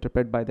easy to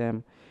interpret by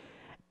them.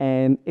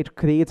 And it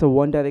creates a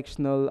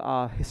one-directional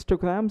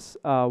histograms,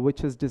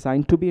 which is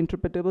designed to be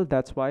interpretable.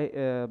 That's why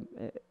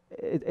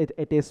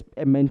it is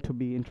meant to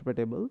be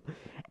interpretable.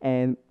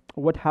 And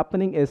what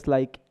happening is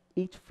like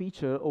each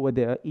feature over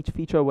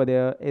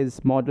there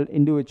is modeled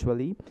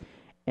individually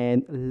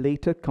and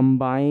later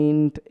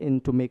combined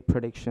in to make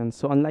predictions.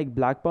 So unlike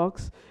black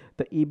box,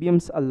 the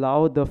EBMs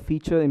allow the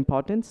feature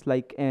importance,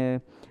 like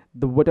the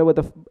whatever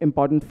the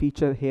important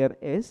feature here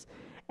is,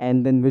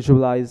 and then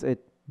visualize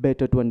it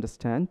better to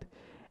understand.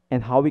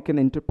 And how we can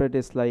interpret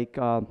is like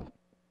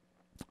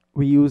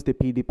we use the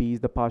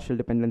PDPs, the partial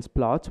dependence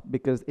plots,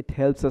 because it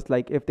helps us,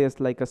 like if there's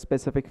like a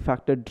specific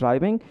factor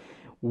driving,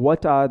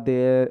 what are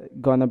they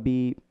gonna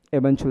be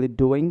eventually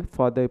doing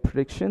for the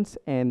predictions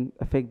and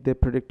affect the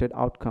predicted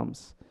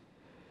outcomes.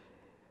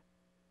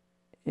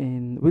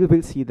 And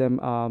we'll see them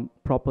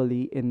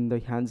properly in the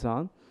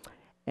hands-on.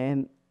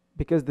 And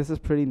because this is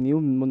pretty new,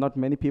 not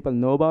many people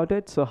know about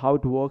it. So how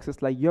it works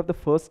is like you have the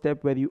first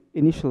step where you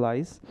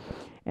initialize,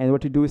 and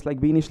what you do is like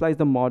we initialize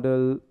the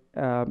model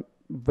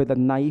with a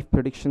naive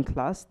prediction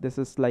class. This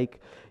is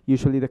like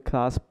usually the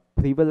class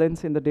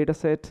prevalence in the data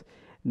set.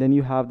 Then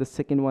you have the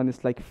second one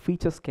is like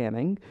feature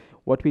scanning.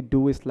 What we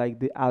do is like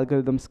the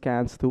algorithm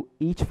scans through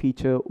each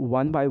feature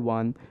one by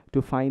one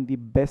to find the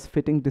best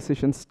fitting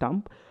decision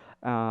stump.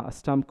 A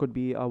stump could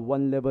be a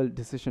one-level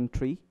decision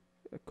tree,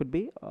 it could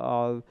be,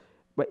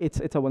 but it's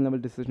a one-level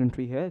decision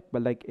tree here.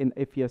 But like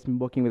if you're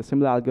working with a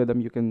similar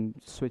algorithm, you can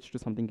switch to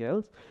something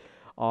else,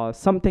 or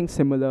something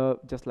similar,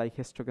 just like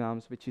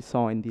histograms, which you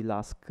saw in the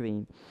last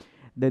screen.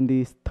 Then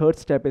the third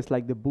step is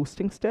like the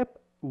boosting step,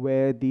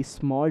 where the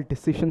small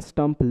decision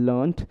stump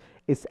learned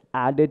is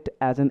added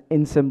as an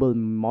ensemble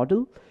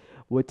model,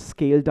 which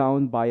scaled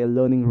down by a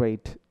learning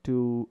rate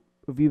to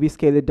we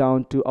scale it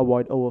down to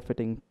avoid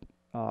overfitting,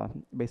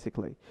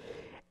 basically.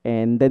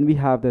 And then we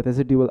have the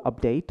residual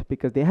update,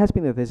 because there has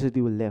been a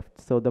residue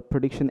left, so the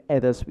prediction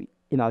errors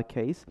in our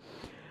case,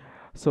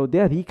 so they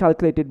are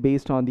recalculated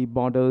based on the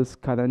model's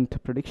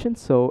current prediction.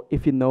 So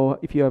if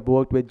you have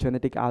worked with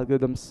genetic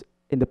algorithms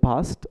in the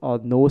past or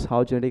knows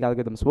how genetic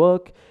algorithms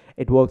work,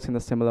 it works in a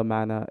similar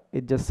manner.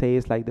 It just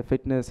says like the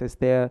fitness is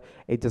there,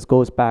 it just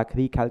goes back,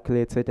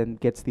 recalculates it, and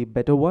gets the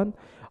better one.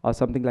 Or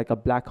something like a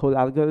black hole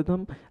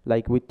algorithm,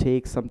 like we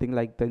take something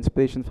like the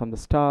inspiration from the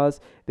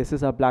stars. This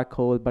is a black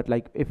hole, but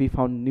like if we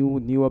found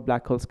newer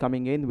black holes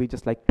coming in, we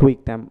just like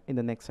tweak them in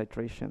the next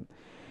iteration.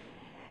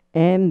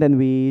 And then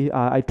we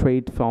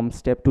iterate from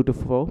step 2 to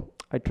 4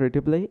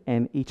 iteratively,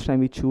 and each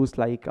time we choose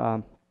like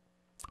a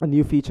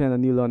new feature and a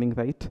new learning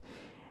rate.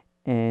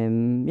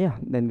 And yeah,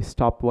 then we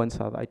stop once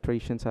our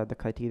iterations are the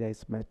criteria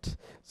is met.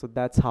 So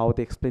that's how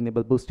the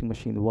explainable boosting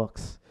machine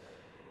works.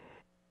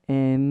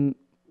 And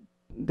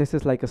this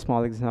is like a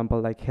small example,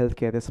 like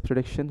healthcare risk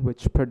prediction,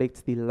 which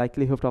predicts the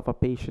likelihood of a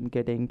patient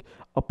getting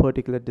a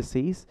particular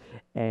disease.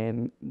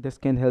 And this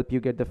can help you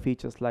get the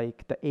features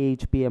like the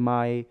age,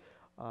 BMI,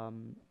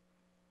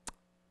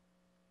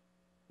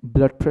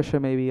 blood pressure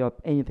maybe, or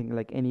anything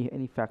like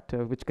any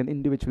factor which can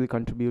individually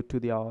contribute to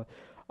the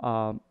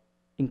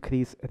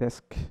increased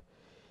risk.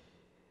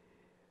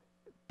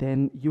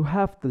 Then you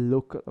have the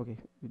local, okay,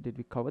 did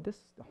we cover this?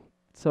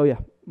 So yeah,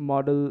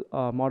 model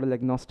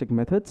agnostic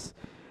methods.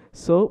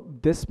 So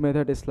this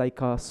method is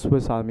like a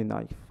Swiss Army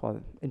knife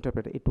for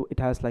interpreter. It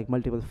has like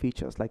multiple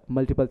features, like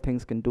multiple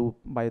things can do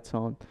by its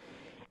own.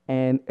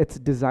 And it's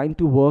designed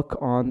to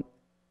work on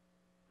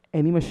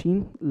any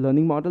machine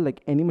learning model,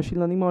 like any machine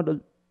learning model.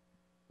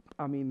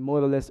 I mean,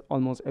 more or less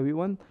almost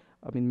everyone.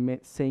 I mean,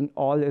 saying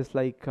all is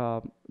like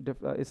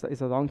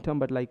is a wrong term,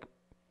 but like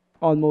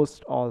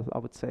almost all, I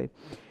would say.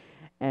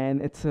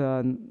 And it's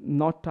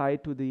not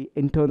tied to the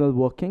internal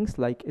workings,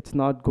 like it's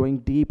not going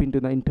deep into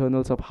the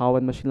internals of how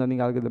a machine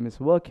learning algorithm is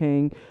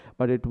working,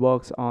 but it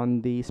works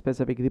on the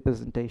specific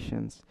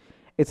representations.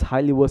 It's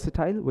highly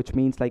versatile, which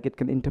means like it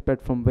can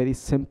interpret from very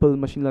simple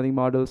machine learning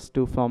models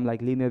to from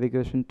like linear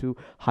regression to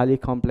highly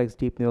complex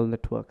deep neural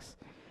networks.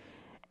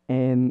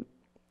 And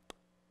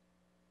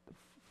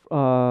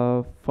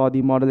for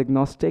the model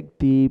agnostic,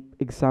 the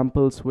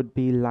examples would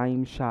be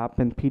Lime, Shap,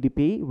 and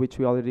PDP, which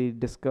we already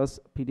discussed.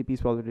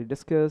 PDPs we already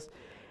discussed.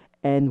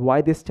 And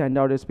why they stand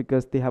out is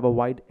because they have a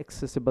wide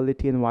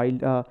accessibility and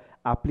wide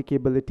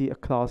applicability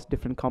across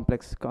different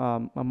complex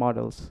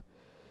models.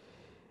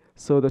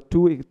 So the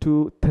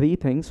three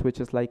things,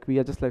 which is like we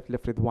are just left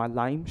with one: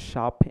 Lime,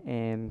 Shap,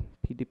 and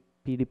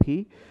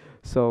PDP.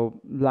 So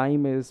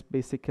Lime is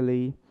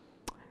basically,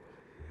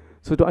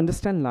 so to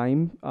understand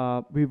Lime,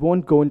 we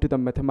won't go into the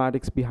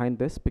mathematics behind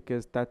this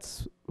because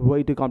that's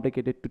way too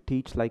complicated to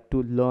teach, like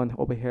to learn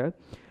over here.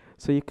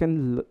 So you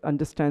can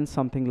understand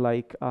something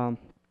like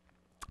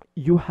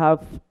you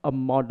have a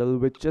model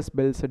which just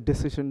builds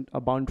a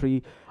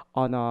boundary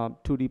on a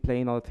 2D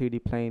plane or a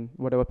 3D plane,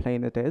 whatever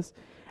plane it is.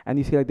 And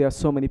you see like there are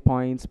so many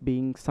points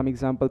being, some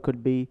example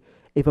could be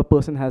if a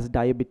person has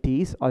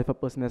diabetes or if a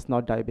person has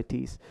not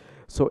diabetes.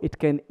 So it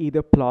can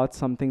either plot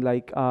something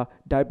like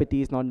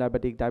diabetes,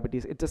 non-diabetic,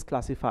 diabetes, it just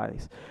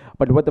classifies.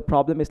 But what the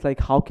problem is, like,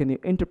 how can you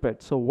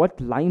interpret? So what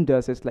line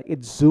does is, like,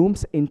 it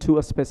zooms into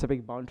a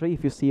specific boundary.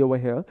 If you see over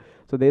here,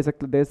 so there's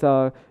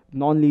a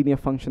non-linear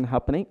function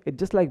happening. It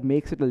just like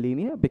makes it a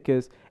linear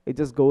because it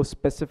just goes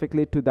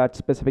specifically to that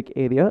specific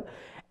area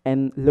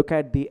and look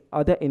at the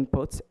other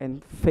inputs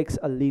and fix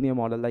a linear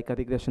model, like a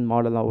regression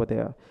model over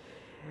there.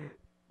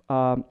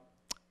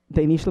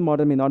 The initial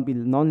model may not be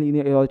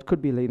non-linear, or it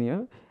could be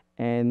linear,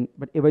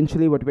 but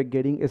eventually what we're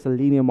getting is a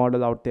linear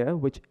model out there,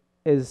 which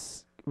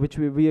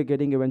we are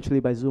getting eventually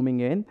by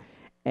zooming in,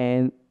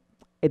 and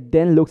it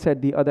then looks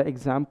at the other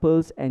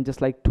examples and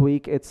just like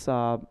tweak its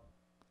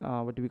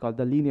what do we call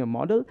the linear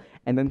model,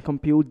 and then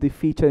compute the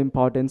feature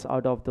importance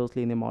out of those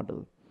linear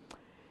model.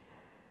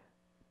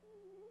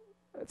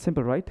 It's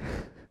simple, right?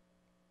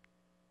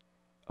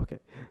 Okay,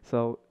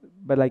 so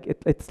but like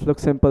it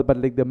looks simple, but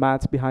like the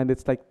maths behind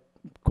it's like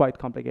quite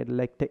complicated.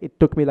 Like it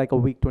took me like a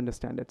week to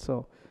understand it,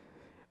 so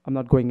I'm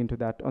not going into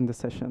that on this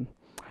session.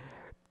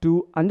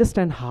 To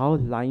understand how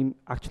Lime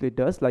actually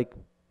does, like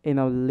in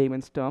a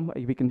layman's term,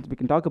 we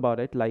can talk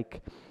about it.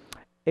 Like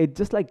it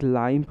just like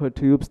Lime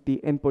perturbs the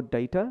input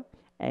data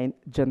and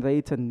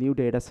generates a new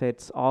data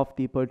sets of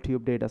the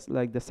perturbed data,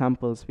 like the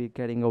samples we're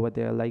getting over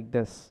there, like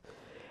this.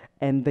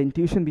 And the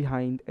intuition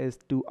behind is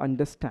to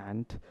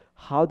understand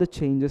how the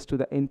changes to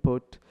the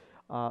input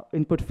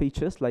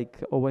features,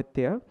 like over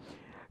there,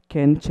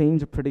 can change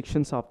the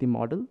predictions of the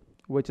model,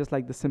 which is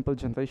like the simple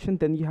generation.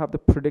 Then you have the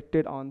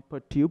predicted on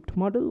perturbed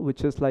model,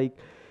 which is like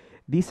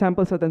these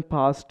samples are then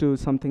passed to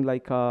something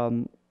like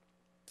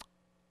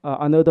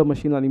another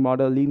machine learning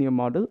model, linear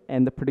model,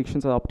 and the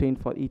predictions are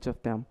obtained for each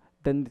of them.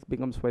 Then it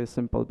becomes very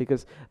simple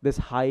because this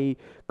high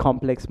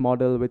complex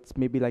model with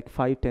maybe like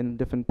 5-10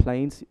 different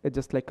planes, it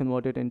just like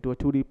converted into a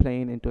 2D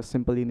plane into a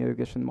simple linear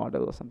regression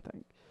model or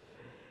something.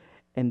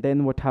 And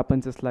then what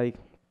happens is like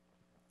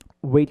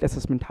weight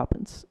assessment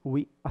happens.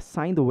 We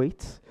assign the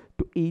weights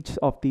to each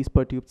of these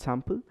perturbed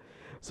sample.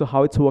 So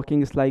how it's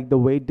working is like the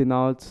weight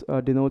denotes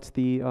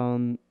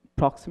the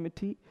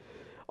proximity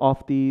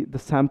of the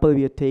sample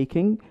we are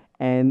taking,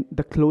 and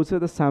the closer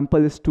the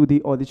sample is to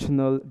the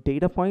original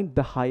data point,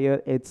 the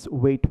higher its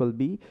weight will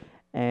be,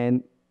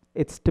 and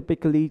it's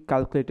typically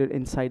calculated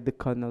inside the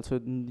kernel, so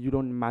you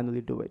don't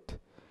manually do it.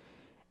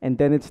 And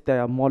then it's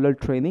the model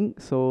training.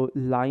 So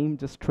Lime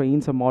just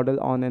trains a model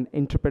on an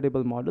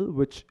interpretable model,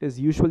 which is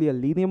usually a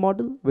linear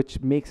model, which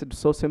makes it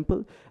so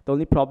simple. The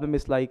only problem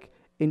is like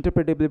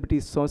interpretability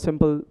is so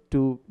simple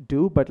to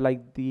do, but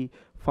like the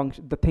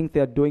things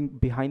they are doing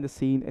behind the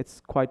scene, it's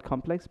quite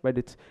complex, but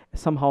it's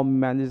somehow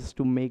manages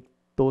to make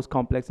those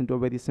complex into a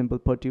very simple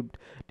perturbed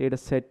data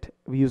set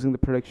using the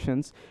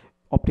predictions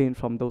obtained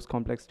from those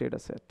complex data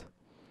set.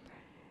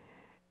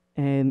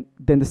 And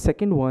then the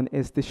second one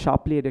is the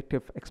Shapley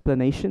additive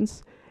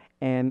explanations,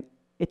 and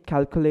it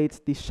calculates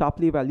the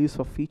Shapley values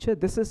for feature.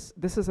 This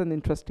is an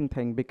interesting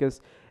thing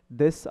because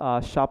this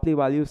Shapley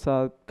values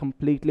are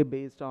completely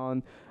based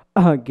on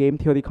game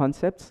theory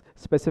concepts,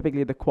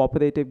 specifically the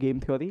cooperative game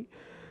theory.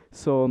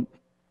 So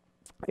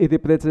it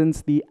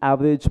represents the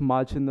average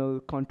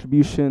marginal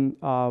contribution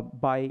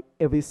by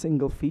every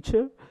single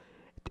feature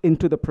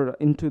into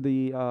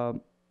the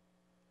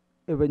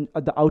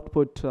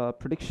output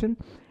prediction,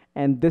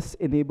 and this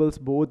enables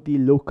both the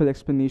local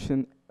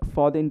explanation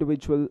for the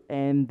individual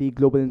and the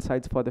global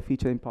insights for the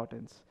feature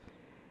importance.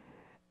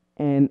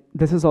 And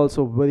this is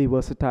also very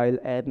versatile,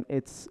 and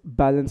it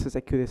balances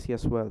accuracy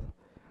as well.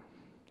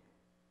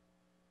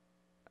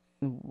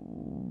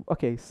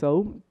 Okay,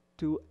 so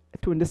to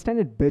understand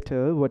it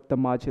better, what the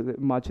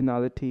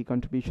marginality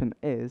contribution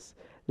is,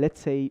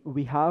 let's say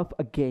we have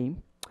a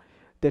game.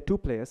 There are two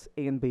players,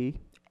 A and B,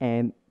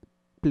 and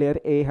player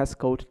A has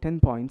scored 10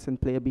 points and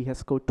player B has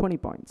scored 20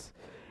 points.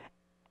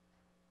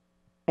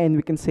 And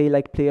we can say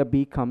like player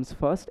B comes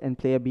first and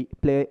player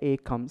A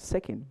comes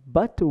second.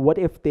 But what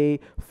if they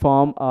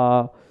form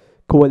a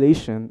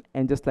coalition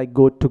and just like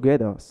go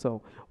together?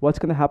 So what's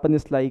going to happen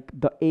is like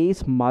the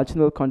A's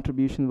marginal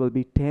contribution will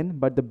be 10,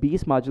 but the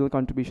B's marginal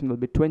contribution will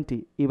be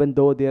 20, even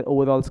though their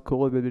overall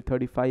score will be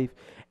 35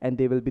 and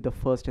they will be the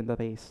first in the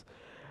race.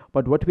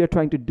 But what we are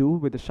trying to do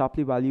with the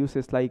Shapley values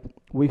is like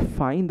we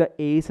find the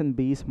A's and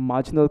B's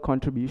marginal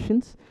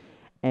contributions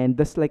and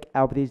just like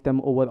average them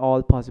over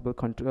all possible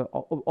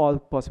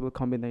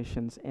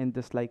combinations, and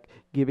just like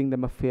giving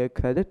them a fair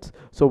credit.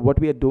 So what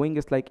we are doing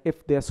is like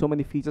if there are so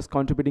many features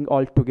contributing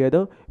all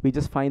together, we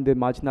just find the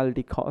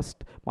marginality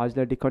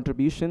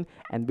contribution,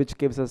 and which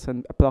gives us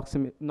an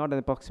approximate, not an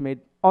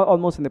approximate, or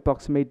almost an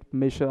approximate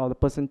measure of the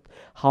percent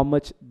how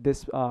much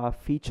this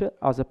feature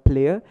as a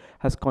player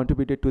has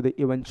contributed to the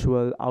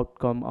eventual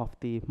outcome of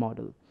the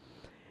model.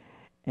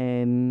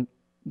 And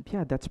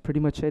yeah, that's pretty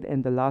much it.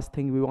 And the last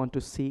thing we want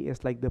to see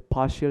is like the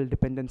partial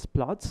dependence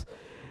plots.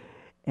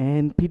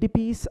 And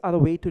PDPs are a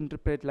way to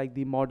interpret like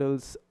the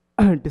model's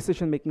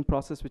decision-making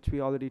process, which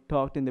we already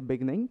talked in the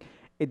beginning.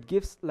 It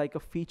gives like a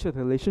feature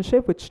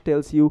relationship, which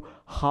tells you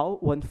how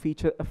one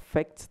feature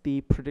affects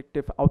the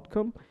predictive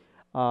outcome,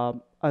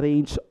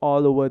 arranged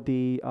all over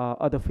the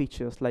other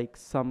features. Like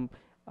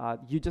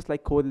you just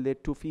like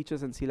correlate two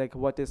features and see like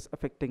what is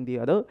affecting the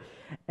other,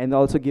 and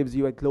also gives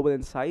you a global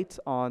insights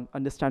on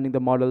understanding the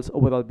model's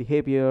overall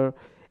behavior.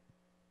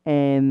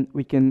 And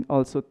we can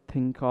also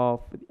think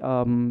of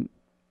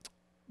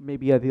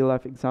maybe a real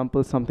life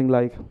example, something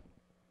like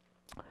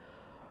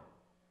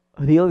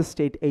real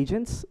estate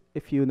agents.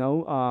 If you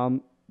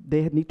know,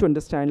 they need to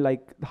understand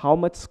like how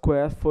much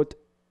square foot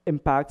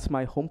impacts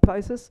my home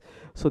prices.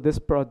 So this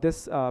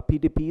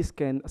PDPs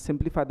can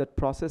simplify that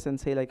process and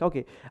say like,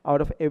 okay, out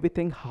of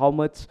everything, how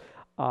much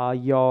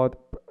your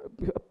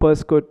per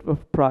square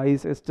foot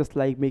price is just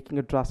like making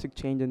a drastic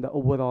change in the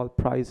overall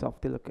price of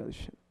the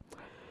location.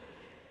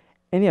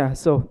 And yeah,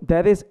 so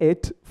that is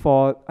it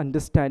for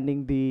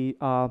understanding the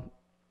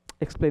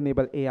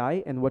explainable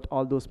AI and what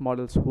all those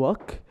models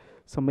work.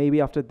 So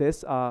maybe after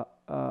this, how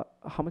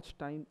much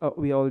time?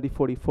 We are already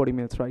 40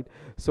 minutes, right?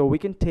 So we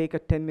can take a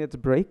 10 minutes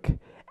break.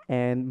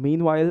 And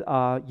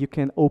meanwhile, you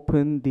can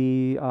open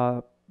the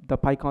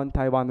PyCon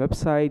Taiwan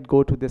website,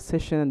 go to this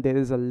session. There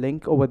is a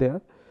link over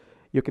there.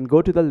 You can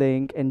go to the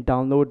link and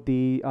download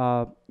the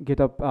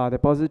GitHub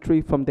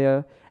repository from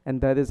there. And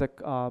there is a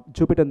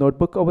Jupyter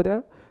notebook over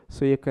there.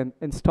 So you can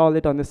install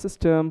it on the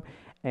system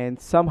and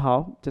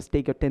somehow just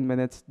take your 10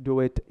 minutes,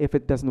 do it. If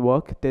it doesn't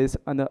work, there's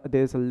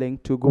a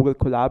link to Google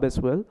Colab as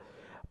well.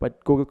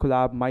 But Google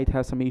Colab might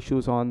have some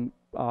issues on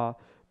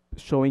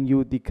showing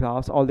you the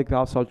graphs, all the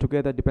graphs all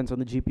together, depends on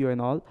the GPU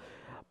and all.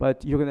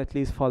 But you can at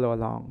least follow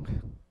along.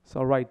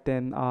 So right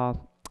then,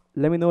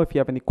 let me know if you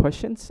have any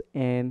questions.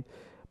 But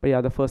yeah,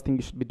 the first thing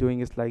you should be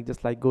doing is like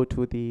just like go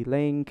to the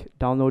link,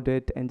 download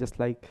it, and just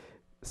like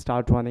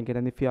start running it.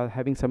 And if you are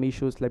having some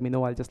issues, let me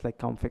know. I'll just like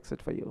come fix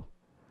it for you.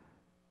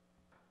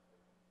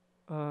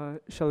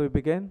 Shall we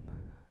begin?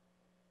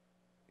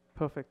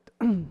 Perfect.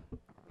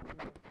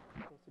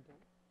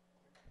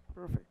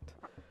 Perfect.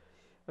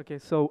 Okay,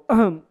 so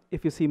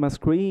if you see my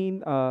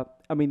screen, I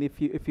mean,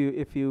 if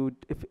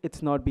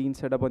it's not being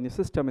set up on your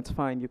system, it's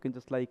fine. You can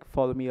just like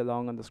follow me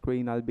along on the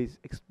screen. I'll be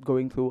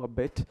going through a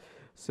bit.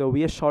 So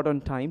we are short on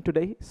time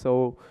today,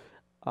 so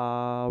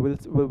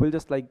we'll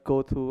just like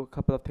go through a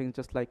couple of things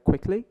just like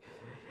quickly.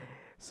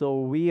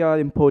 So we are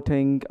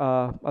importing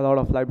a lot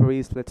of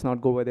libraries. Let's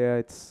not go over there.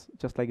 It's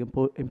just like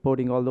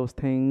importing all those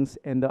things.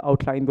 And the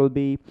outline will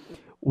be,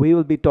 we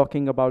will be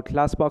talking about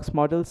glassbox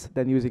models,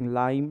 then using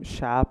Lime,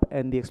 Shap,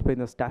 and the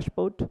explainer's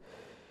dashboard.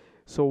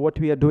 So what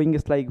we are doing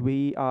is like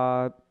we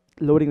are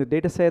loading the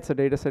data sets. The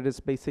data set is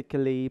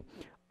basically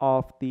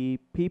of the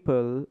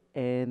people,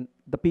 and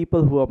the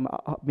people who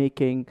are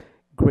making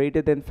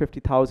greater than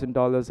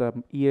 $50,000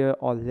 a year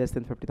or less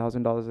than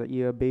 $50,000 a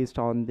year based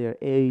on their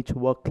age,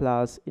 work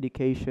class,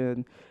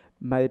 education,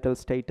 marital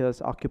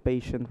status,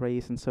 occupation,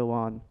 race, and so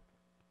on.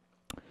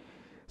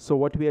 So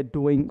what we are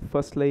doing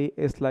firstly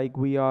is like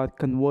we are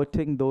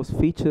converting those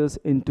features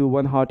into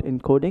one-hot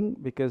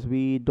encoding, because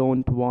we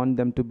don't want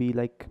them to be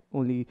like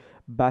only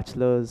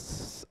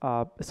bachelor's,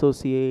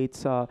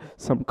 associates,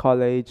 some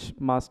college,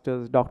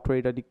 master's,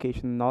 doctorate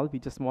education and all. We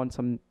just want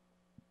some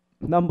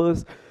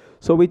numbers.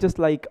 So we just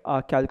like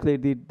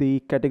calculate the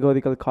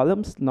categorical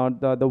columns,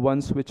 not the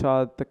ones which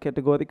are the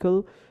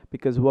categorical,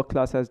 because work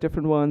class has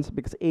different ones,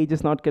 because age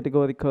is not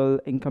categorical,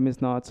 income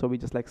is not, so we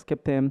just like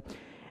skip them.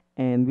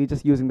 And we're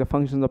just using the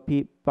functions of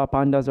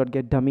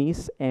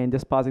pandas.getDummies and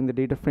just passing the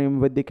data frame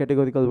with the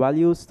categorical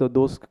values. So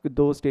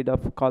those data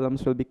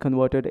columns will be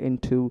converted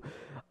into,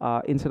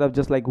 instead of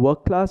just like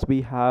work class,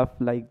 we have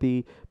like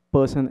the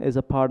person is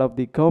a part of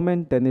the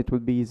government, then it will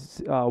be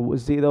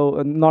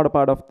 0, not a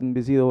part of, then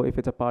be 0. If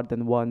it's a part,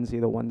 then 1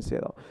 0 1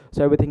 0.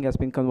 So everything has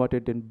been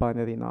converted in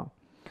binary now.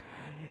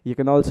 You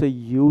can also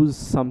use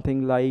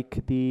something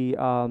like the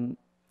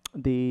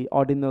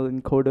ordinal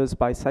encoders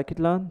by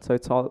scikit-learn. So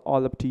it's all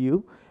up to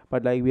you.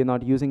 But like we're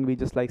not using, we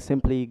just like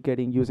simply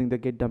using the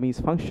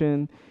getDummies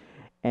function,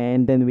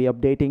 and then we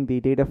updating the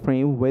data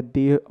frame with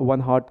the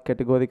one-hot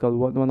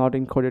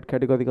encoded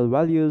categorical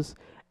values.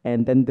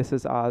 And then this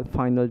is our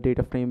final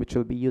data frame which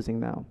we'll be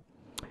using now.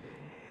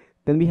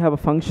 Then we have a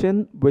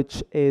function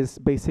which is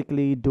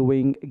basically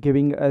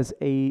giving us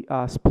a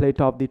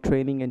split of the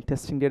training and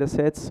testing data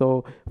sets.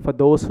 So for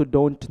those who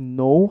don't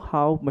know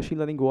how machine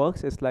learning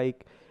works, it's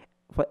like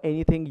for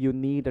anything you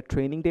need a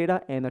training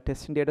data and a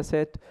testing data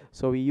set.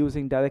 So we're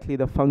using directly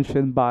the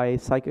function by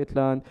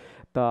scikit-learn,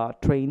 the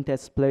train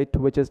test split,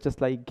 which is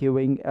just like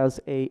giving us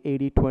a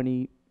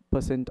 80-20%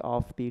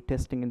 of the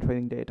testing and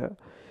training data.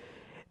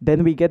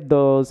 Then we get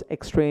those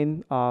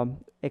xtrain,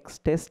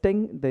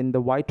 xtesting, then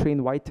the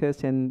ytrain,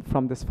 ytest, and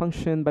from this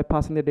function by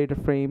passing the data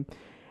frame.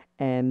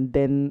 And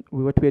then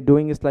what we're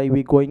doing is like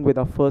we're going with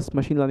our first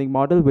machine learning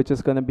model, which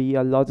is going to be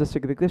a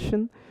logistic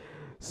regression.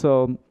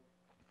 So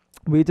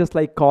we're just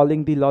like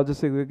calling the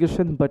logistic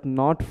regression, but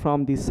not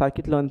from the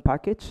scikit-learn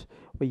package.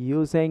 We're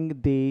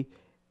using the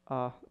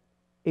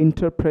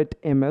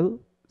interpretML.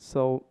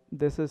 So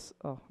this is,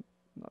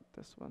 not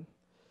this one.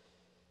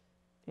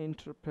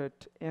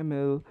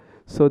 interpretML.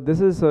 So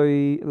this is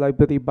a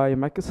library by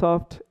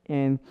Microsoft,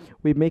 and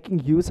we're making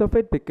use of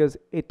it because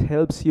it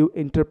helps you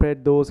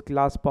interpret those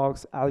glass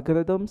box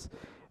algorithms.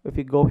 If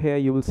you go here,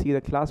 you will see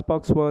the glass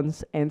box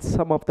ones and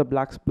some of the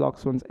black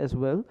box ones as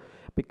well,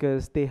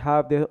 because they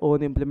have their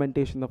own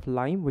implementation of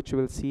Lime, which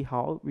we'll see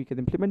how we can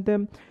implement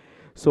them.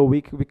 So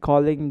we're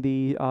calling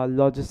the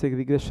logistic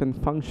regression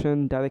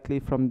function directly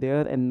from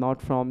there and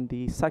not from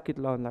the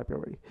scikit-learn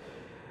library.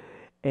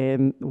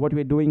 And what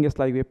we're doing is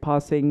like we're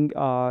passing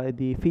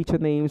the feature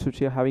names which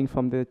we're having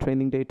from the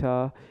training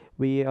data.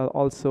 We are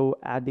also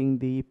adding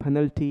the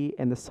penalty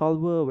and the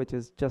solver, which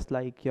is just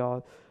like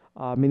your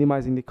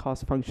minimizing the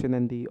cost function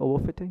and the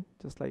overfitting,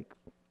 just like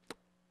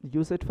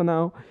use it for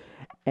now.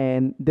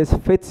 And this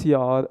fits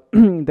your,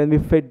 then we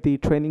fit the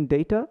training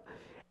data,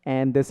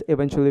 and this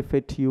eventually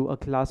fit you a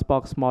glass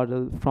box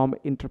model from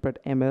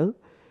interpretML.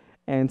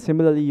 And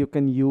similarly, you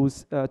can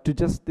use to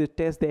just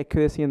test the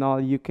accuracy and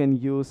all, you can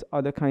use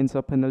other kinds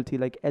of penalty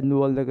like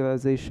N1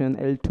 regularization,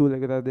 L2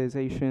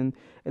 regularization,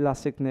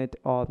 elasticnet,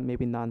 or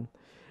maybe none.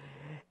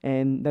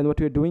 And then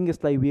what we're doing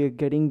is like we are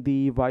getting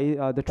the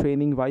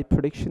training Y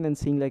prediction and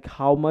seeing like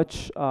how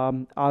much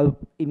our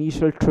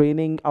initial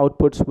training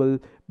outputs will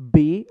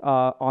be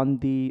on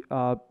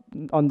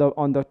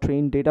the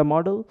trained data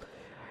model.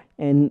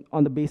 And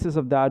on the basis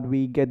of that,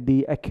 we get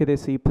the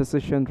accuracy,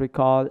 precision,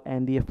 recall,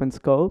 and the FN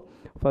score.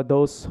 For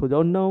those who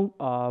don't know,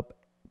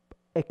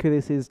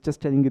 accuracy is just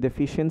telling you the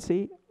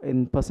efficiency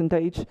in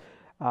percentage.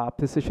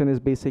 Precision is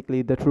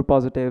basically the true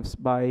positives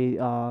by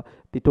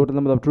the total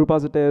number of true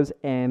positives,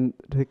 and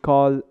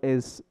recall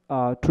is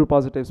true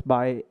positives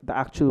by the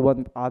actual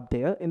one are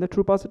there in the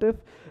true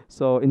positive.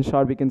 So in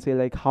short, we can say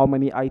like how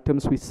many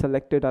items we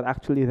selected are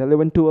actually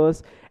relevant to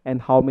us,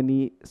 and how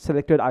many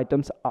selected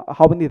items,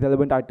 how many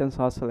relevant items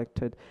are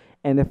selected.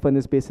 And F1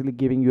 is basically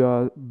giving you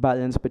a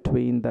balance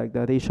between the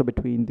ratio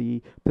between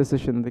the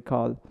precision and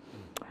recall.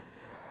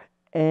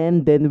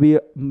 And then we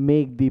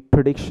make the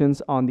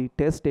predictions on the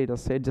test data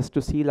set just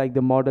to see like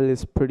the model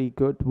is pretty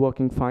good,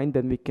 working fine.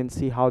 Then we can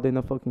see how the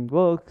networking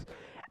works,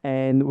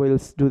 and we'll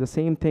do the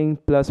same thing.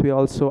 Plus we're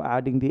also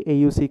adding the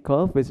AUC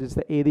curve, which is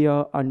the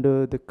area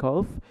under the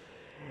curve.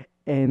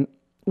 And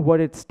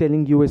what it's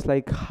telling you is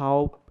like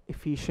how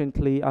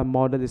efficiently our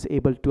model is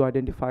able to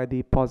identify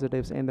the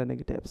positives and the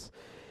negatives.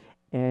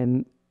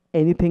 And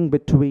anything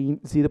between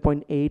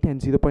 0.8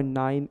 and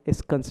 0.9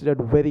 is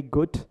considered very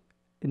good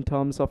in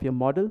terms of your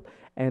model,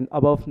 and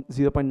above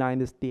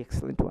 0.9 is the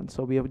excellent one.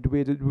 So we're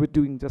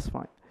doing just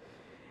fine.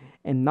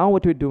 And now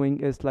what we're doing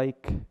is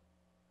like,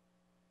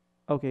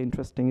 okay,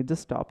 interesting, it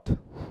just stopped.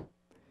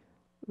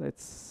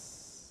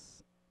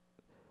 Let's,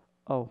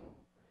 oh,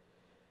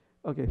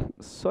 okay,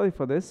 sorry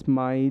for this.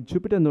 My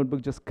Jupyter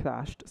notebook just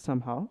crashed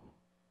somehow.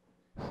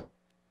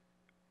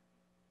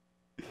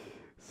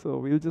 So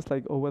we'll just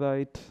like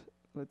overwrite.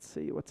 Let's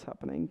see what's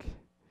happening.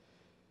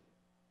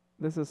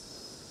 This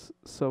is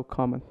so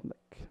common,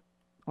 like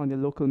on your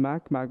local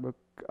MacBook.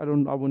 I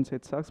wouldn't say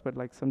it sucks, but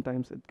like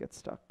sometimes it gets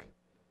stuck.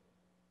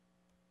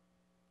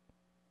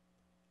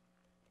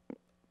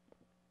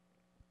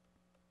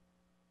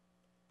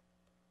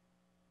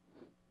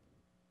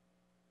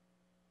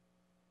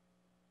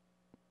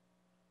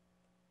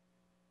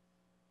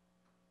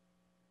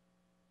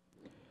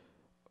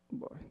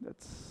 Boy,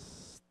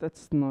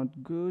 that's not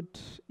good.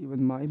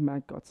 Even my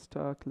Mac got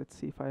stuck. Let's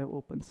see if I have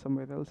opened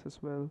somewhere else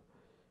as well.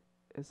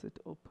 Is it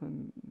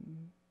open?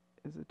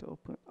 Is it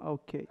open?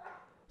 Okay.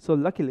 So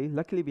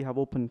luckily we have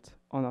opened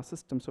on our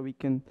system, so we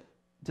can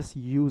just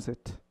use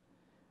it.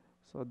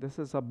 So this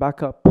is a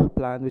backup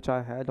plan which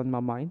I had on my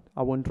mind.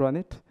 I won't run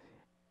it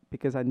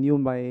because I knew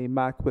my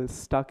Mac will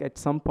stuck at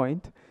some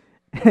point.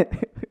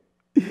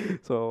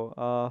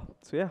 So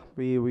yeah,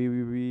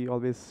 we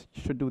always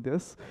should do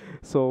this.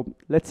 So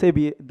let's say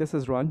this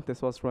was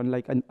run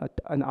like an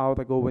hour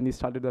ago when we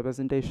started the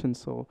presentation.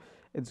 So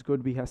it's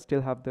good we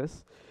still have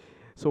this.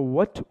 So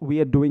what we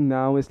are doing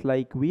now is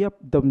like we are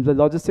the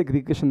logistic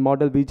regression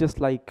model. We just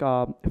like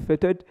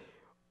fitted.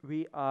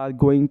 We are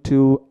going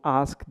to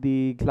ask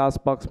the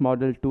glassbox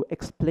model to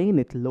explain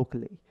it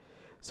locally.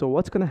 So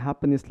what's going to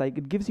happen is like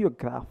it gives you a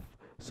graph.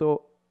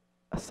 So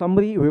a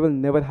summary, we will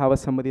never have a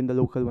summary in the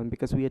local one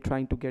because we are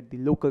trying to get the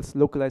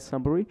localized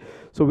summary.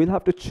 So we'll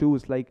have to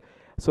choose like,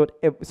 so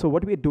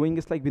what we're doing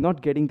is like we're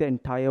not getting the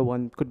entire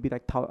one. Could be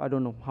like, I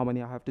don't know how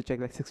many I have to check,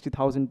 like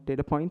 60,000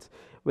 data points.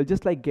 We're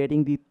just like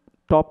getting the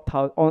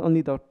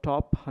only the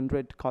top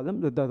 100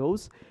 column, the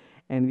rows,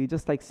 and we're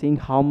just like seeing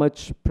how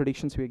much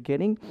predictions we're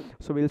getting.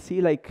 So we'll see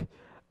like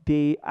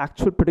the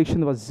actual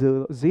prediction was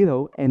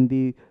zero, and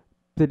the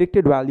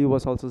predicted value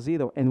was also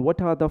 0, and what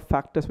are the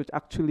factors which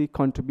actually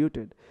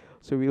contributed.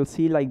 So we'll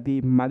see like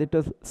the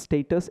marital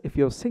status. If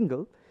you're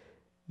single,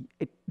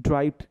 it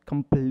drives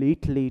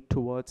completely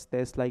towards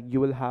this, like you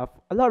will have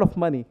a lot of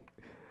money.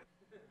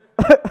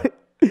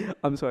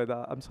 I'm sorry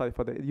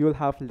for that. You will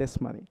have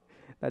less money.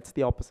 That's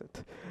the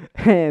opposite.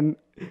 And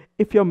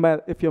if you're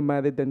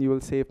married, then you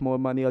will save more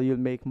money or you'll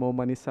make more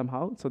money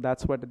somehow. So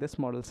that's what this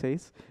model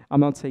says.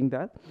 I'm not saying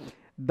that.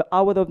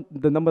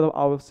 the number of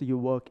hours you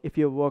work. If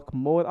you work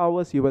more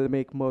hours, you will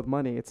make more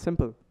money. It's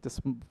simple.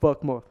 Just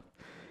work more.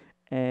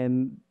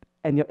 And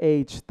your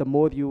age, the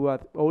more you are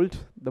old,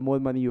 the more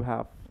money you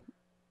have.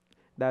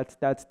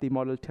 That's the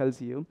model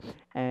tells you.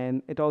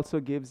 And it also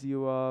gives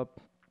you a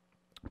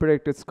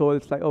predicted score.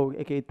 It's like, oh,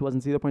 okay, it was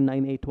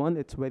 0.981.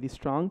 It's very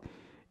strong.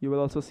 You will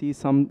also see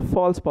some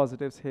false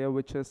positives here,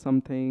 which is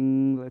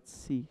something, let's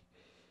see.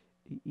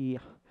 Yeah.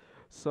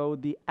 So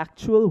the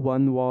actual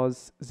one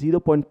was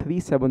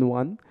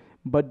 0.371,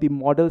 but the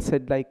model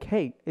said like,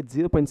 hey, it's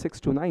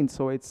 0.629,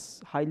 so it's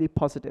highly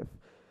positive.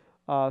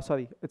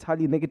 Sorry, it's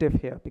highly negative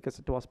here because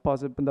it was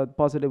positive. The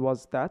positive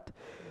was that.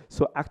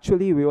 So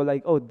actually, we were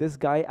like, oh, this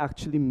guy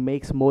actually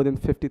makes more than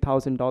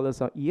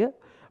 $50,000 a year,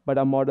 but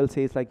our model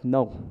says like,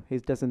 no,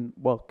 it doesn't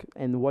work.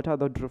 And what are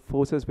the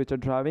forces which are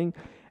driving?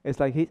 It's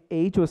like his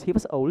age was, he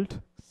was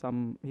old.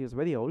 He was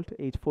very old,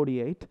 age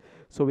 48.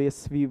 So we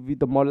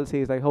the model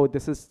says like, oh,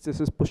 this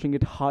is pushing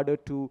it harder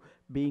to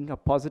being a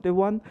positive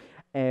one,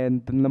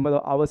 and the number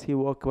of hours he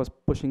worked was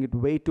pushing it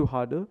way too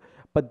harder.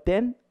 But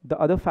then the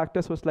other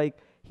factors was like,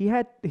 he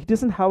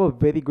doesn't have a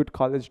very good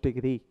college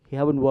degree. He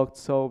haven't worked,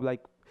 so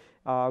like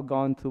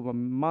gone through a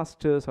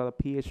master's or a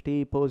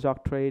PhD,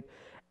 postdoctorate,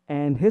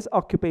 and his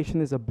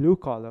occupation is a blue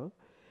collar.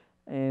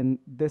 And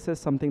this is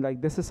something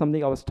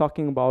I was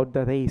talking about,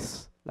 the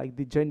race, like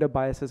the gender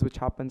biases which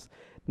happens.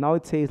 Now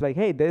it says like,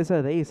 hey, there's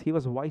a race. He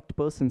was a white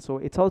person, so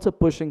it's also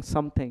pushing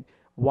something.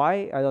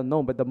 Why? I don't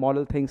know, but the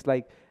model thinks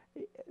like,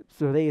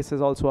 so race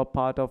is also a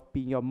part of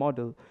being a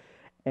model.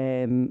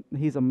 And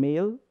he's a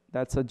male.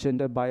 That's a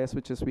gender bias,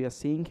 which is we are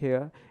seeing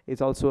here.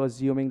 It's also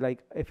assuming like,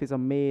 if he's a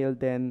male,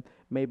 then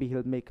maybe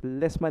he'll make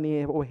less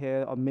money over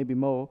here, or maybe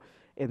more.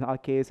 In our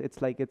case,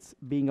 it's like, it's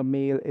being a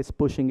male is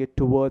pushing it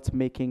towards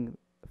making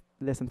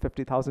less than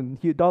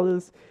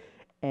 $50,000,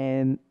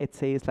 and it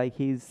says like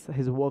his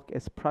work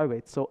is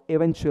private. So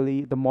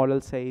eventually, the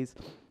model says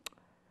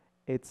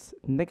it's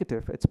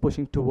negative. It's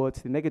pushing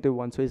towards the negative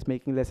one. So he's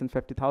making less than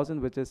 50,000,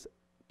 which is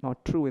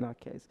not true in our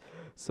case.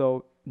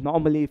 So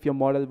normally, if your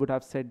model would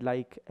have said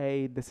like,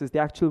 hey, this is the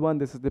actual one,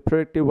 this is the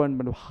predictive one,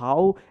 but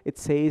how it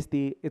says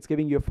it's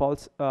giving you a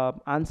false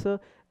answer,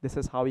 this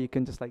is how you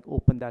can just like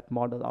open that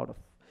model out of.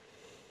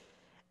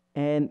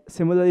 And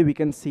similarly, we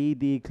can see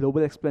the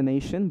global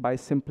explanation by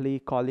simply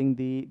calling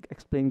the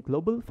explain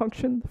global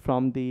function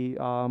from the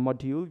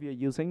module we are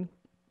using.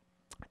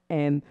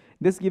 And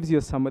this gives you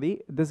a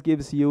summary. This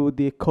gives you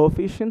the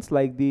coefficients,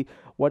 like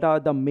what are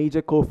the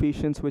major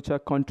coefficients which are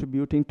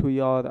contributing to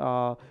your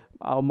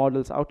our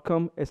model's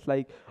outcome. It's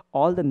like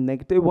all the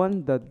negative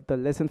one, the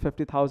less than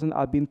 50,000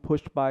 are being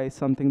pushed by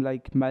something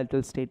like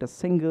marital status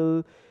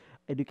single,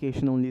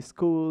 education only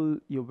school,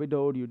 you're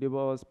widowed, you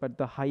divorced, but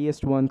the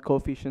highest one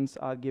coefficients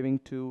are giving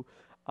to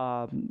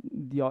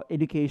your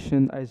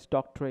education as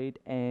doctorate,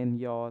 and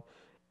your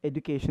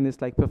education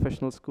is like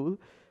professional school.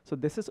 So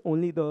this is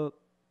only the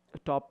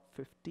top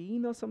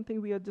 15 or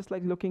something we are just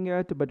like looking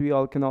at, but we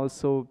all can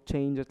also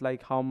change it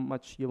like how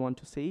much you want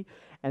to see.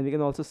 And we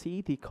can also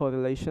see the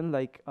correlation,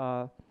 like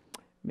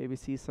maybe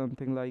see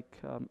something like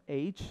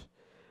age.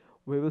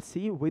 We will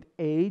see with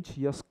age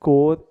your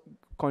score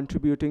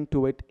contributing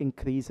to it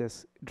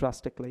increases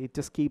drastically. It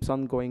just keeps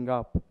on going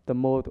up. The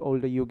more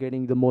older you're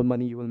getting, the more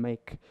money you will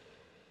make.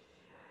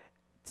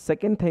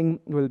 Second thing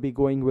will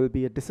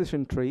be a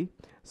decision tree.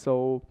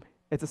 So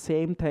it's the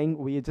same thing.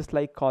 We are just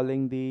like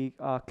calling the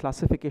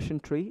classification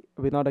tree.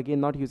 We're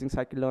not using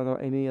scikit-learn or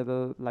any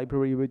other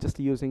library. We're just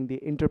using the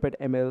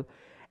interpretML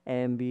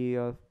and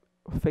the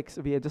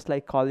we are just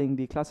like calling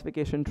the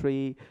classification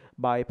tree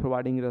by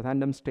providing a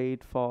random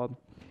state for,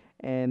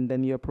 and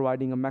then you're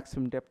providing a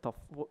maximum depth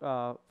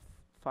of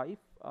 5.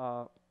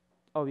 Oh,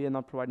 we are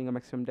not providing a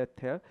maximum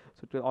depth here,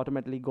 so it will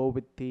automatically go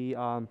with the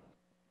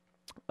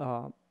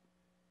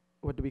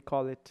what do we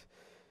call it?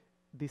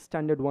 The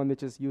standard one,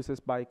 which is uses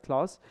by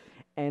clause.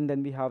 And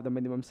then we have the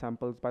minimum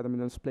samples. By the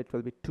minimum split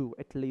will be 2,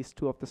 at least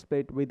 2 of the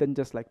split. We then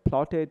just like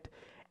plot it,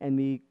 and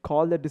we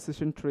call the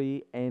decision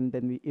tree, and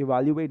then we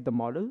evaluate the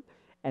model,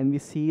 and we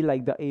see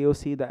like the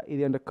AOC, the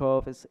area under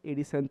curve, is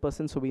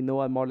 87%. So we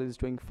know our model is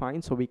doing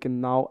fine. So we can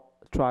now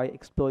try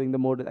exploring the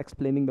model,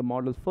 explaining the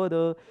model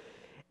further.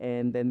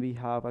 And then we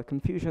have a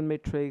confusion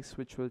matrix,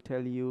 which will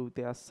tell you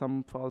there are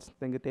some false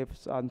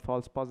negatives and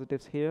false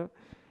positives here.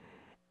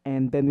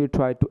 And then we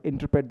try to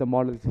interpret the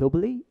model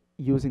globally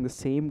using the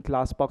same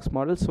glass box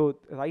model. So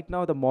right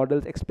now the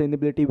model's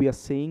explainability we are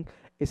seeing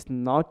is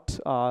not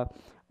a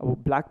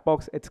black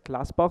box, it's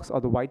glass box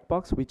or the white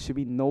box, which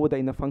we know the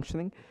inner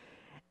functioning.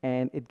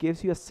 And it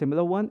gives you a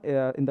similar one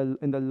in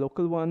the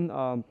local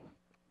one.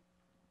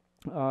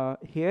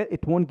 Here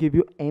it won't give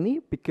you any,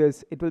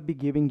 because it will be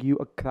giving you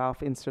a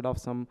graph instead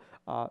of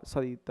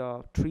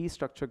the tree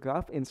structure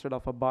graph instead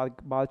of a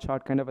bar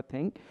chart kind of a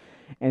thing.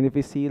 And if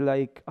we see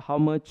like how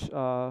much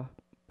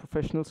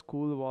professional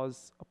school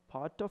was a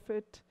part of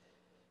it,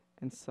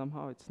 and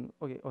somehow it's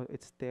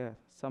it's there.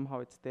 Somehow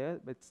it's there,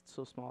 but it's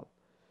so small.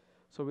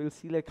 So we'll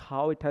see like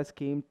how it has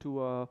came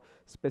to a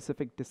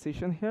specific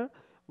decision here.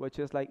 which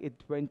is like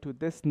it went to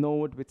this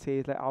node, which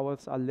says like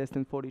hours are less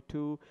than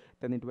 42,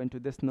 then it went to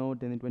this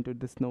node, then it went to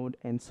this node,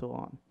 and so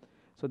on.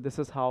 So this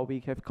is how we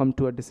have come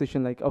to a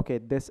decision like, okay,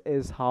 this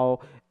is how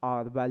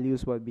our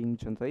values were being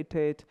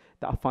generated,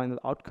 the final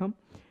outcome.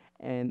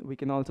 And we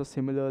can also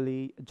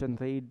similarly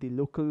generate the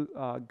local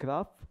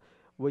graph,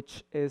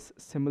 which is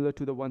similar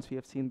to the ones we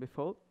have seen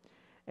before.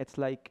 It's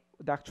like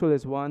the actual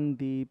is 1,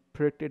 the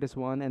predicted is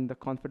 1, and the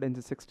confidence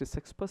is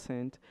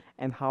 66%.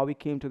 And how we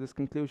came to this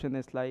conclusion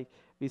is like,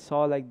 we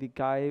saw like the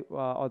guy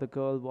or the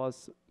girl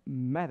was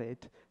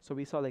married. So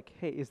we saw like,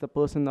 hey, is the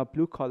person a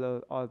blue collar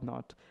or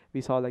not?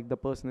 We saw like the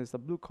person is a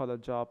blue collar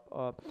job.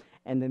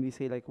 And then we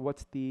say like,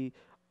 what's the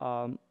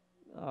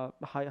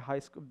high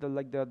school,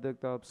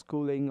 the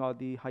schooling or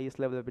the highest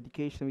level of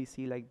education. We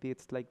see like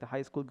it's like the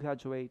high school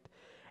graduate.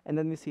 And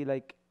then we see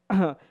like,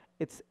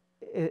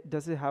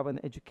 does it have an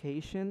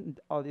education,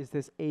 or is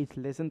this age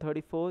less than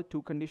 34?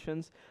 Two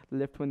conditions. The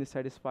left one is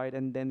satisfied,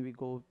 and then we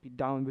go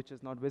down, which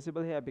is not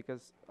visible here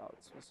because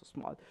it's so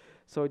small.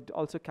 So it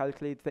also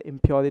calculates the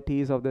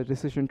impurities of the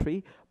decision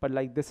tree. But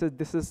like this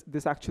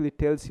actually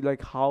tells you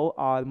like how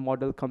our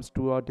model comes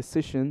to a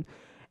decision,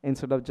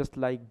 instead of just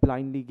like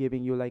blindly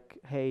giving you like,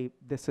 hey,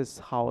 this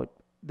is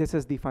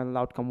the final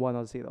outcome, 1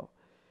 or 0.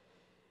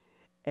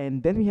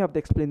 And then we have the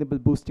explainable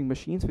boosting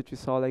machines, which we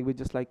saw like we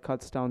just like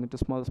cuts down into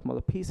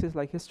smaller pieces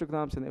like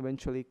histograms and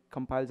eventually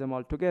compiles them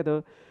all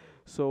together.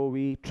 So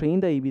we train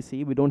the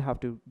ABC. We don't have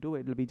to do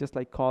it. It'll be just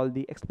like called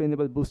the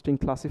explainable boosting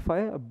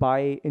classifier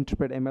by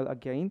interpretML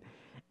again.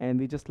 And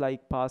we just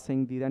like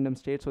passing the random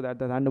state so that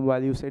the random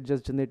values are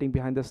just generating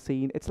behind the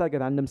scene. It's like a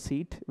random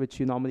seed, which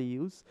you normally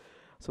use,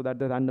 so that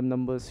the random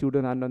numbers,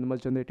 pseudo-random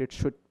numbers generated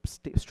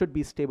should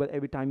be stable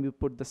every time you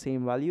put the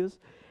same values.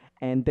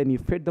 And then you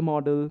fit the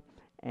model,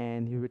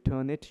 and you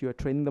return it. You are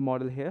training the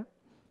model here.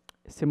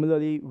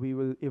 Similarly, we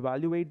will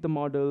evaluate the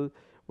model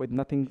with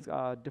nothing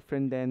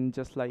different than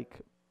just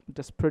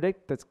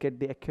predict. Let's get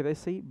the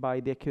accuracy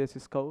by the accuracy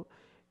score.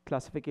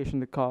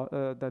 Classification,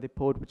 the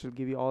report, which will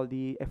give you all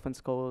the F1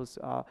 scores,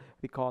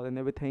 recall and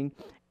everything.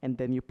 And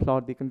then you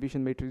plot the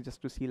confusion matrix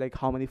just to see like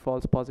how many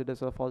false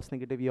positives or false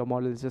negative your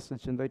model is just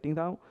generating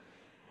now.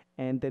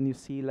 And then you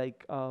see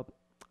like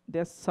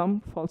there's some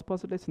false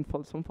positives and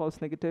some false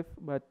negative,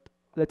 but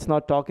let's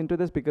not talk into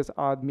this because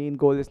our main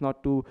goal is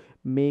not to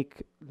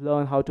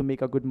learn how to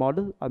make a good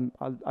model.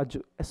 Our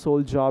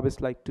sole job is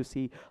like to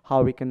see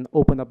how we can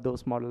open up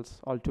those models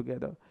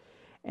altogether.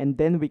 And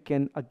then we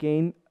can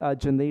again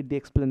generate the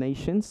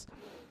explanations,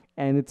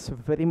 and it's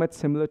very much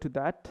similar to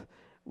that.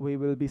 We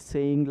will be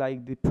saying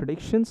like the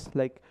predictions,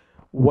 like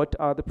what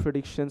are the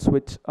predictions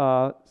which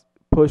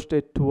pushed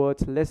it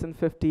towards less than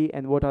 50,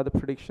 and what are the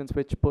predictions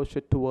which push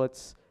it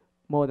towards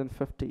more than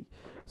 50.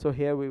 So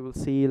here we will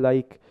see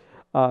like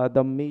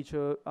the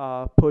major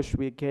push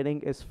we're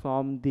getting is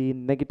from the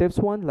negatives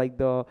one, like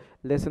the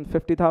less than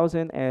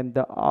 50,000,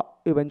 and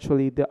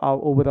eventually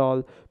our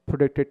overall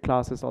predicted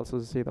class is also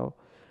 0,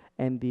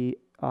 and the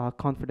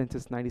confidence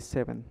is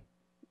 97.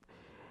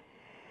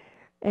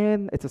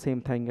 And it's the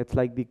same thing. It's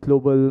like the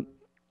global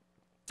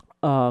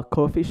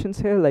coefficients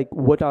here, like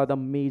what are the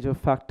major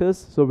factors.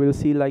 So we'll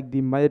see like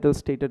the marital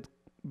status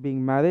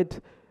being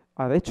married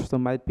are rich, so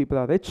married people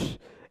are rich.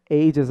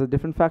 Age is a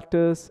different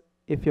factors.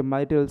 If your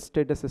marital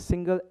status is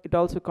single, it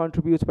also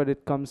contributes, but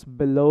it comes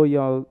below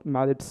your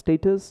married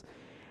status,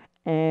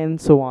 and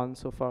so on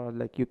so far.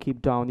 Like you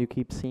keep down, you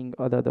keep seeing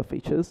other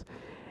features.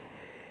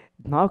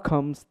 Now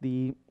comes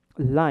the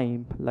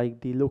LIME,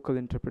 like the local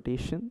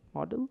interpretation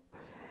model.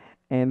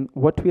 And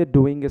what we are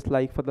doing is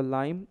like for the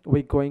LIME,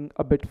 we're going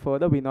a bit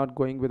further. We're not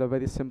going with a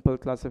very simple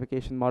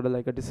classification model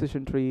like a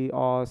decision tree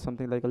or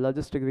something like a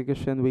logistic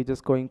regression. We're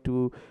just going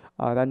to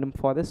random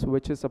forest,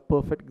 which is a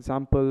perfect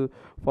example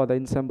for the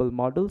ensemble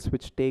models,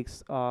 which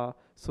takes so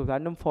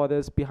random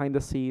forest behind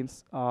the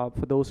scenes,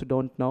 for those who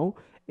don't know,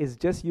 is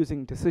just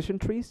using decision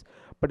trees,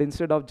 but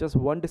instead of just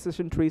one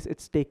decision trees,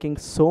 it's taking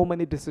so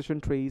many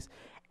decision trees,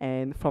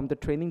 and from the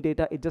training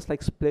data it just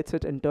like splits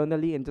it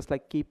internally and just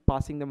like keep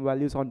passing them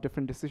values on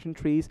different decision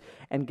trees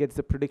and gets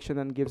the prediction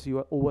and gives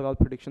you overall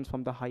predictions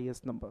from the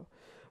highest number.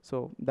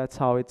 So that's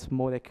how it's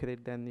more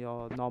accurate than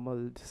your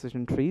normal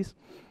decision trees.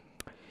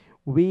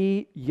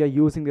 We are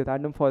using the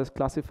random forest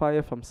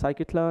classifier from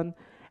scikit-learn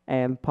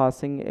and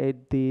passing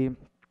it the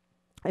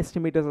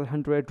estimators at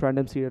 100,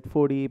 random seed at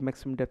 40,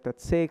 maximum depth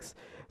at 6.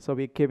 So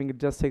we're giving it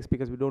just 6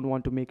 because we don't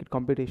want to make it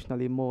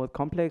computationally more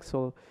complex.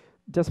 So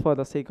just for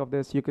the sake of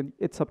this,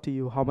 it's up to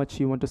you how much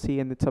you want to see,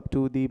 and it's up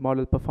to the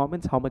model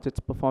performance, how much it's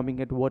performing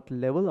at what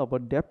level or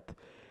what depth.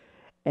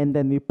 And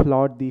then we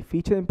plot the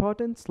feature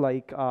importance,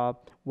 like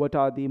what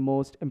are the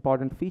most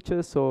important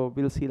features. So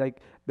we'll see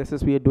like this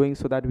is we are doing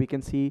so that we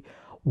can see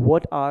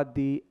what are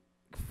the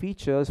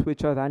features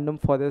which are random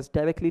forest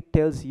directly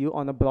tells you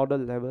on a broader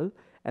level,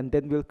 and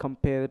then we'll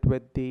compare it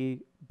with the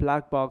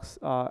black box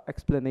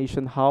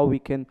explanation, how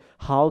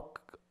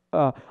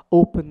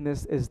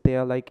openness is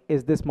there, like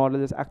is this model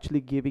is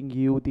actually giving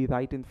you the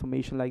right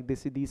information, like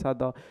these are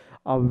the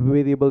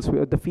variables,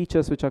 the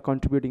features which are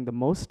contributing the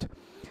most.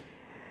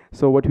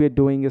 So what we're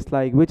doing is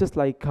like we're just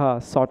like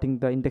sorting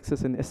the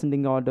indexes in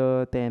ascending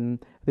order, then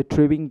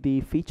retrieving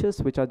the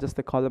features which are just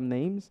the column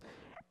names,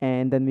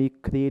 and then we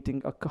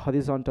creating a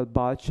horizontal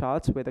bar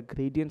charts with a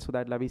gradient so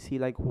that like we see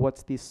like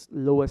what's this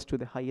lowest to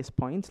the highest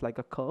points, like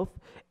a curve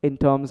in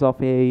terms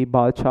of a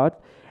bar chart.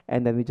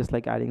 And then we just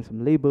like adding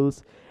some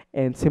labels.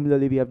 And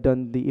similarly, we have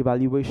done the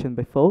evaluation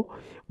before.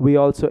 We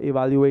also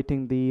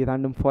evaluating the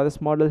random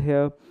forest model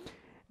here,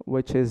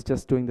 which is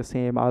just doing the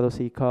same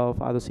ROC curve,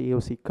 ROC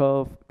AOC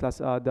curve, plus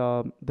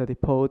the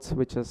reports,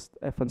 which is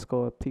F1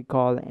 score,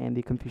 pre-call, and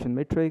the confusion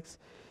matrix.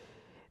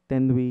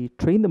 Then we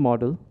train the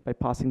model by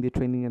passing the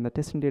training and the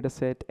testing data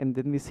set, and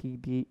then we see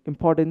the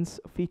importance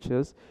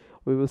features.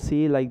 We will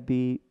see like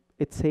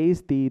it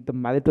says the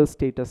marital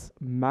status.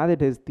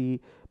 Married is the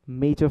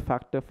major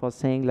factor for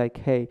saying like,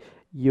 hey,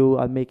 you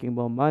are making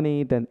more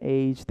money, than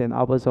age, than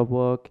hours of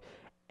work,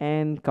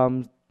 and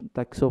comes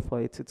like so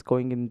far. It's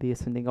going in the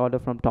ascending order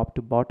from top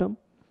to bottom.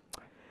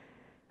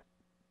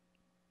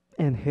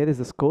 And here is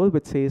the score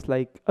which says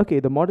like, okay,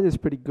 the model is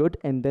pretty good,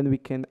 and then we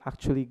can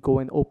actually go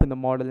and open the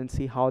model and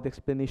see how the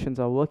explanations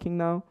are working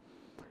now.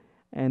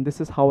 And this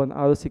is how an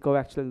ROC curve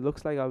actually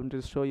looks like. I want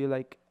to show you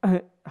like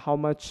how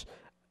much,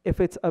 if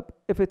it's up,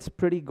 if it's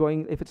pretty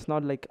going, if it's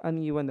not like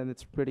uneven, then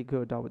it's pretty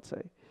good, I would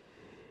say.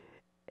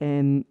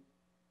 And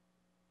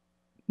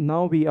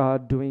now we are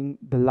doing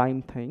the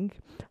Lime thing.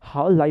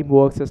 How Lime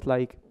works is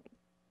like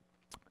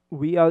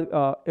we are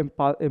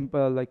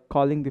like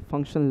calling the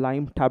function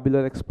Lime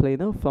tabular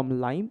explainer from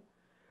Lime.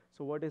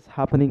 So what is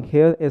happening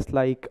here is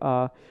like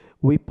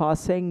we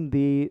passing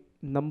the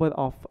number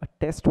of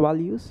test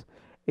values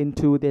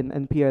into the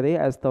NP array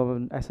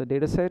as a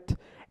data set.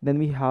 Then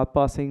we have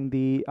passing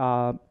the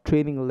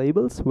training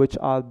labels, which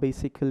are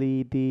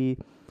basically the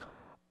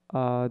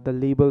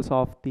labels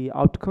of the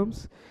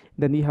outcomes.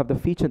 Then we have the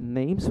feature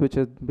names, which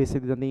are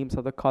basically the names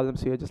of the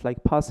columns we are just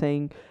like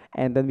passing.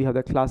 And then we have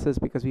the classes,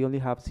 because we only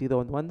have 0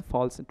 and 1,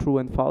 false, true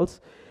and false.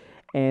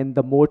 And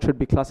the mode should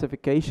be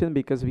classification,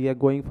 because we are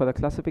going for a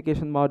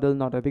classification model,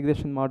 not a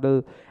regression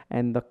model.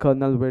 And the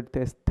kernel width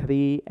is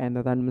 3, and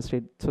the random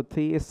state. So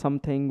 3 is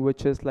something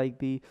which is like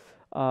the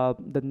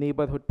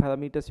neighborhood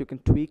parameters. You can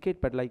tweak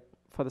it, but like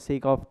for the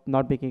sake of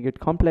not making it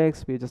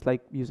complex, we're just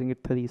like using it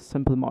 3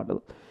 simple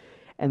model.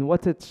 And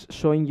what it's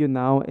showing you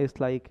now is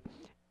like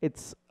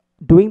it's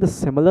doing the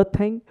similar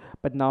thing,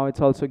 but now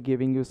it's also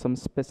giving you some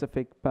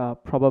specific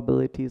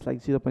probabilities like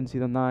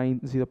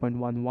 0.09,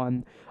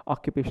 0.11.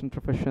 Occupation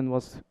profession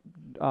was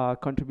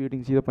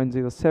contributing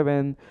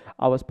 0.07.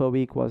 Hours per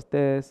week was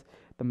this.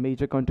 The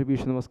major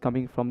contribution was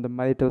coming from the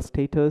marital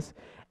status.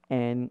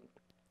 And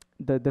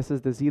this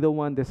is the 0,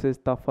 1. This is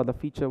for the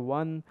feature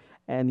 1.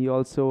 And you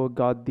also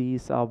got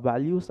these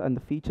values and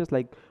the features,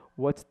 like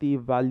what's the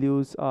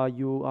values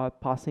you are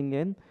passing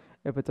in.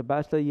 If it's a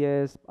bachelor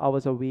years,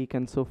 hours a week,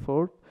 and so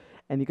forth.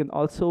 And you can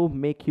also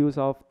make use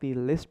of the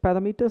list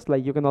parameters.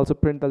 Like you can also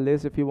print the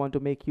list if you want to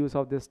make use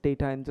of this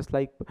data and just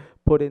like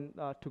put in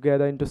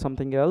together into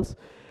something else.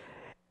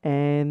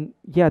 And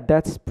yeah,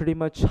 that's pretty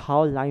much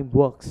how Lime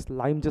works.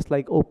 Lime just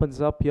like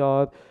opens up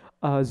your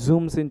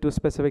zooms into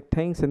specific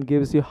things and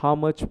gives you how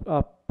much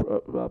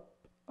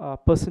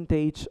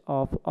percentage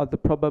of the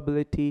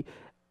probability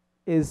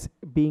is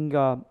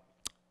being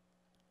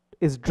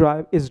is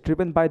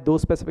driven by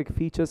those specific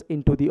features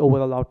into the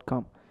overall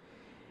outcome.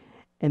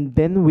 And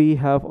then we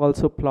have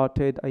also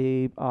plotted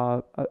a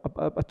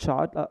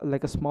chart,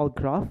 like a small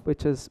graph,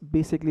 which is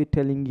basically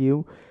telling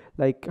you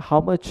like how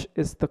much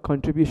is the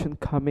contribution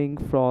coming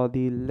for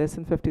the less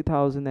than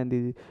 50,000 and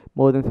the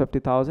more than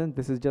 50,000.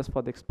 This is just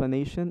for the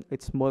explanation.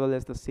 It's more or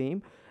less the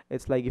same.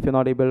 It's like if you're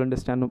not able to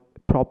understand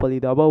properly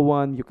the above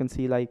one, you can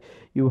see like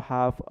you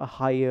have a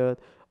higher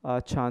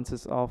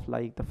chances of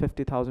like the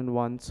 50,000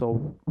 one.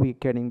 So we're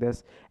getting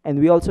this, and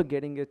we're also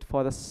getting it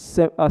for a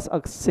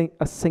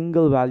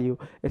single value.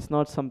 It's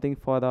not something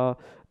for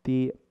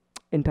the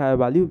entire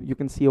value. You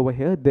can see over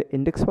here the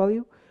index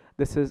value.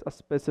 This is a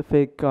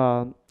specific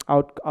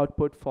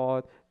output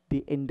for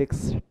the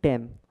index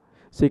 10.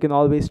 So you can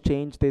always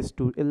change this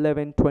to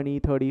 11, 20,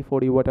 30,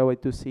 40, whatever,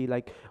 to see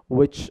like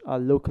which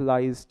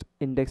localized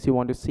index you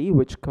want to see,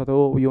 which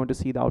row you want to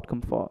see the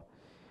outcome for.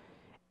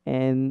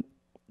 And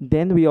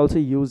then we also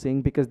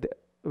using, because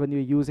when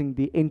you're using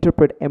the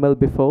interpret ML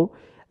before,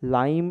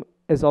 Lime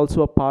is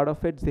also a part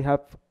of it. They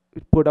have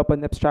put up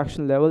an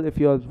abstraction level. If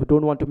you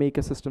don't want to make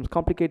a system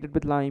complicated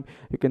with Lime,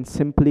 you can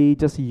simply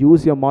just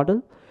use your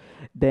model.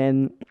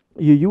 Then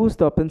you use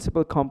the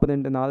principal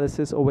component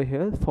analysis over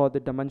here for the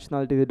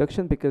dimensionality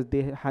reduction, because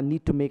they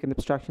need to make an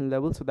abstraction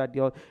level so that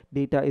your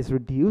data is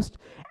reduced.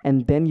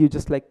 And then you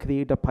just like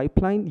create a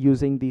pipeline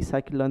using the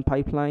scikit-learn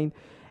pipeline,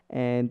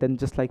 and then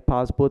just like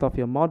pass both of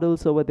your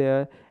models over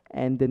there,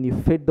 and then you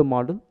fit the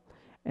model.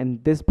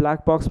 And this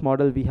black box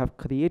model we have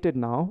created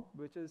now,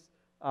 which is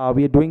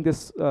we are doing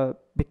this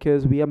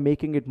because we are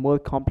making it more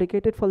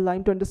complicated for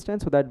Lime to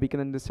understand, so that we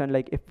can understand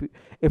like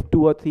if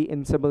 2 or 3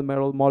 ensemble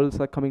models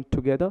are coming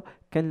together,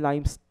 can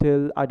Lime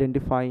still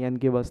identify and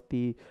give us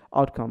the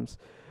outcomes.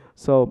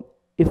 So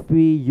if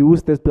we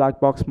use this black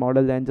box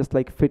model and just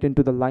like fit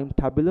into the Lime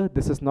tabular,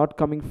 this is not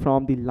coming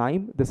from the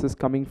Lime, this is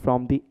coming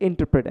from the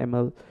interpret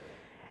ML.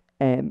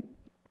 And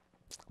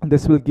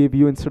this will give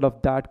you, instead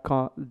of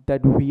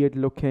that weird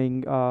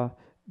looking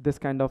this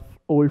kind of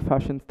old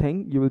fashioned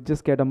thing, you will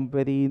just get a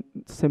very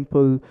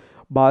simple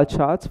bar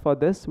charts for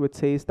this, which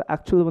says the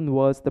actual one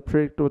was, the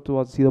predictor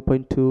was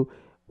 0.2,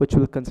 which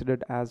will consider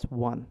it as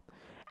 1.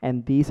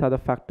 And these are the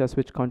factors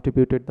which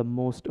contributed the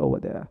most over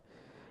there.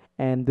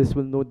 And this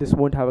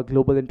won't have a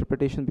global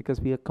interpretation because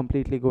we are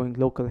completely going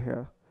local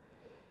here.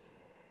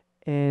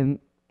 And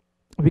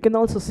we can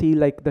also see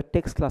like the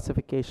text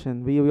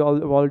classification. We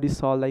already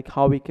saw like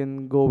how we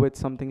can go with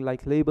something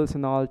like labels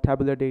and all,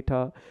 tabular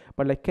data,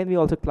 but like can we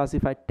also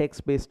classify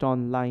text based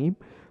on Lime?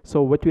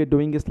 So what we are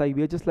doing is like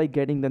we are just like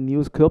getting the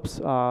news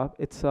groups.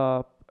 It's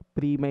a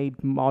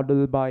pre-made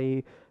model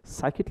by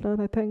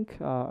scikit-learn, I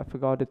think. I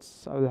forgot,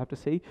 I will have to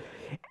say.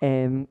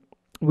 And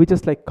we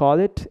just like call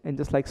it and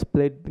just like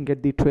split and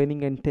get the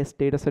training and test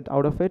data set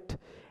out of it.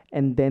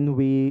 And then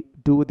we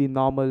do the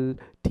normal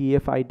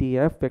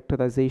TF-IDF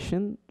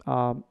vectorization.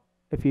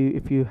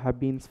 If you have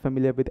been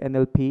familiar with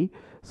NLP,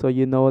 so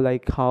you know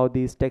like how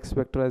these text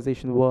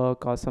vectorization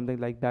work, or something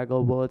like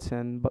Bagel words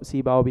and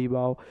C-bow,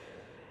 B-bow.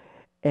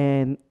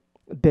 And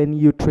then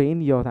you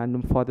train your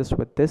random forest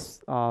with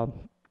this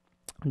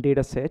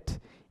data set.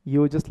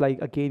 You're just like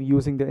again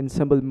using the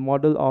ensemble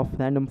model of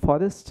random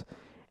forest.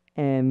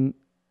 And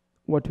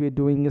what we're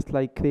doing is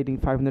like creating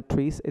 500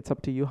 trees. It's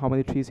up to you how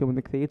many trees you want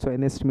to create. So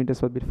an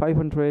estimator will be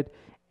 500.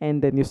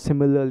 And then you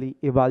similarly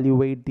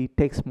evaluate the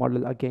text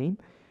model again.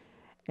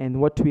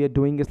 And what we are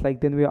doing is like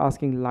then we're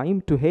asking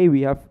Lime to, hey,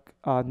 we have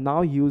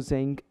now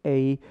using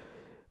a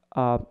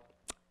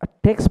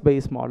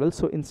text-based model.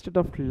 So instead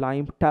of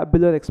Lime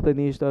tabular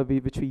explanation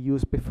which we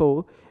used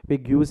before, we're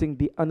using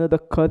the another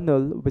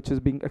kernel, which is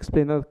being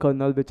explainer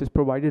kernel, which is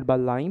provided by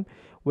Lime,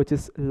 which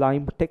is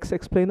Lime text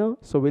explainer.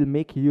 So we'll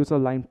make use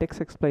of Lime text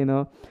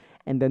explainer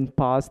and then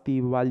pass the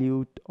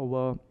value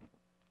over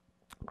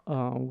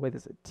where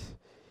is it?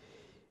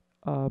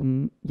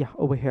 Yeah,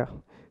 over here.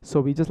 So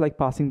we just like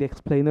passing the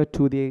explainer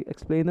to the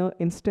explainer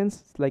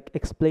instance, like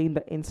explain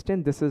the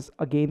instant. This is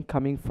again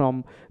coming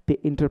from the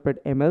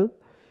interpret ML.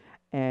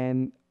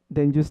 And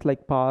then just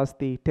like pass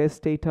the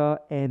test data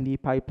and the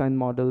pipeline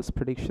models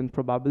prediction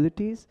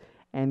probabilities.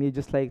 And you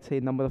just like say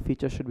number of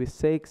features should be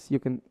 6. You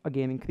can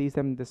again increase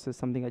them. This is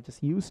something I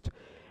just used.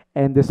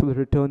 And this will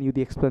return you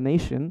the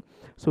explanation.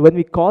 So when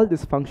we call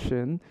this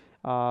function,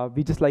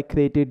 we just like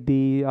created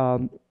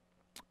the,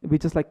 we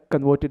just like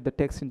converted the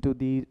text into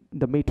the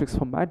matrix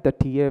format, the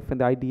TF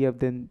and the IDF,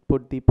 then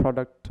put the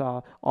product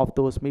of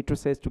those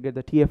matrices to get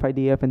the TF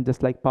IDF and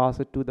just like pass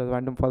it to the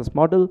random forest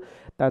model.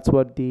 That's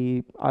what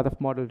the RF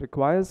model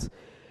requires.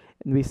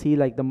 And we see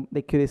like the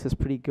accuracy is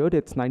pretty good.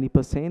 It's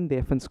 90%.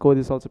 The FN score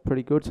is also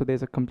pretty good. So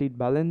there's a complete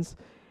balance.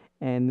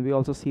 And we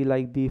also see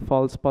like the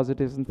false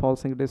positives and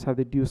false negatives have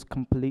reduced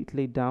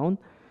completely down.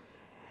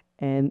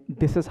 And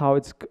this is how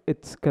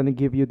it's gonna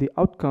give you the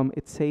outcome.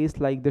 It says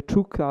like the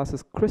true class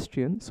is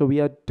Christian. So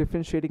we are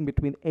differentiating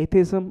between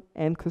atheism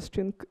and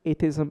Christian.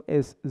 Atheism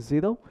is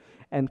 0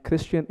 and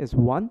Christian is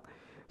 1.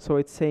 So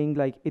it's saying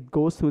like it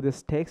goes through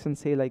this text and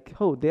say like,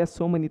 oh, there are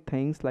so many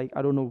things, like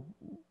I don't know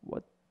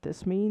what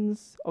this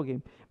means.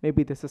 Okay,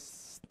 maybe this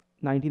is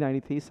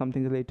 1993,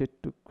 something related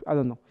to, I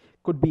don't know.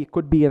 Could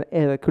be an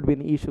error, could be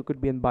an issue, could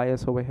be a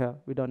bias over here.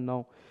 We don't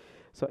know.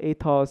 So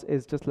ethos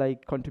is just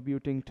like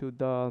contributing to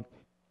the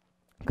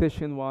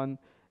Christian one,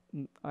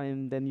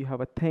 and then you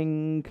have a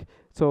thing.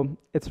 So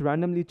it's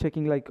randomly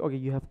checking like, okay,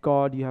 you have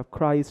God, you have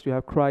Christ, you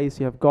have Christ,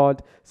 you have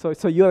God.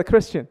 So you're a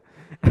Christian.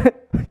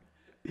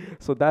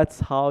 So that's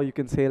how you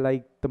can say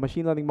like the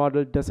machine learning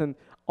model doesn't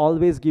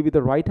always give you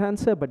the right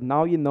answer, but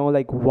now you know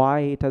like why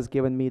it has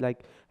given me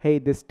like, hey,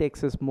 this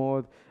text is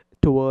more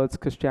towards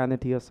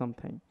Christianity or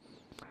something.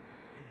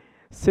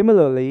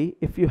 Similarly,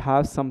 if you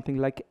have something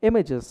like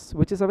images,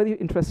 which is a very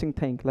interesting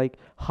thing, like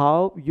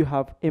how you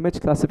have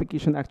image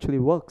classification actually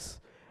works.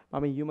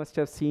 I mean, you must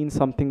have seen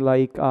something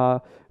like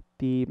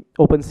the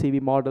OpenCV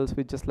models,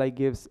 which just like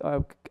gives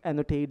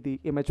annotate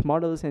the image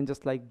models and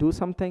just like do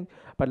something,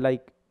 but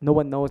like no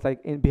one knows like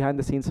in behind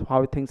the scenes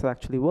how things are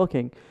actually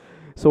working.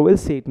 So we'll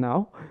see it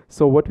now.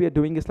 So what we are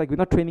doing is like we're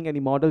not training any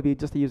model, we're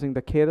just using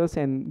the Keras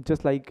and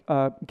just like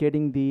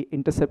getting the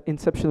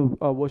Inception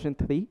version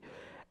 3.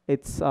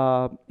 It's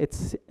a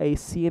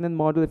CNN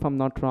model, if I'm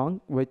not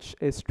wrong, which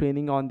is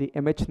training on the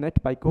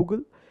ImageNet by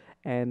Google.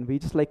 And we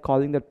just like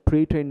calling that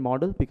pre-trained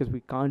model because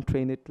we can't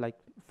train it like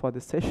for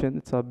this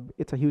session.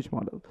 It's a huge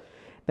model.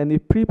 Then we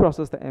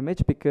pre-process the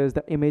image because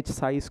the image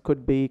size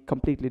could be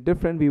completely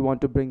different. We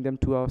want to bring them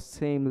to our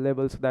same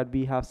level so that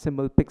we have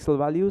similar pixel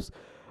values.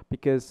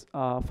 Because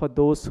for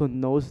those who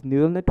knows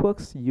neural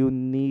networks, you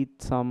need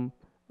some.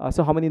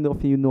 So how many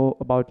of you know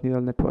about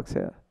neural networks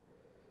here?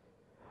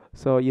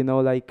 So you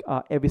know like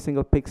every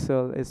single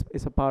pixel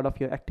is a part of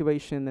your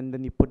activation, and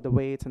then you put the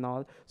weights and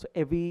all. So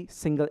every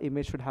single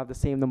image should have the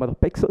same number of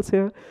pixels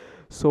here.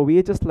 So we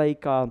are just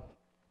like kind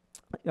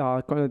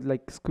of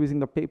like squeezing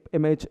the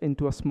image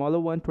into a smaller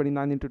one,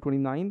 29 into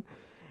 29.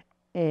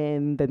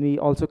 And then we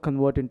also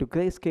convert into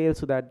grayscale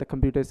so that the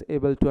computer is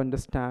able to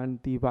understand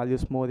the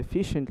values more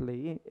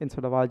efficiently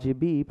instead of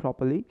RGB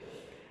properly.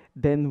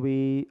 Then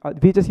we're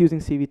just using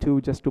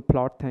CV2 just to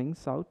plot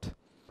things out,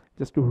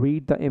 just to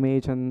read the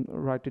image and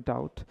write it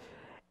out.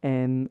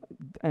 And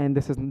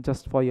this isn't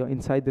just for your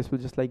insight, this will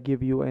just like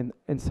give you an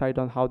insight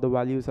on how the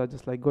values are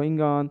just like going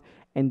on.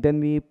 And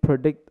then we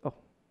predict, oh,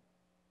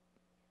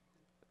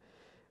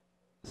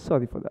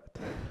 sorry for that.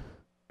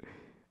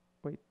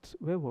 Wait,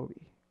 where were we?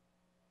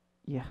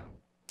 Yeah.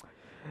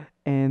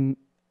 And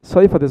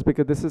sorry for this,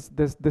 because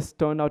this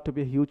turned out to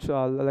be a huge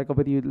like a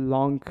very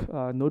long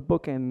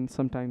notebook, and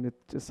sometimes it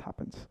just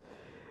happens.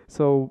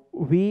 So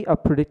we are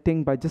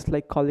predicting by just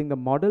like calling the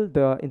model,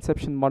 the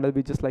inception model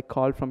we just like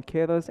called from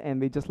Keras, and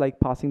we just like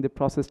passing the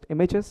processed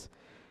images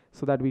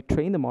so that we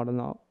train the model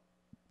now.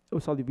 Oh,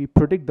 sorry, we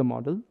predict the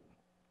model.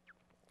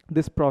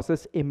 This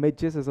process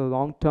images is a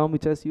long term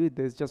which has used,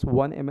 there's just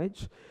one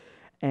image.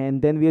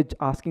 And then we are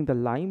asking the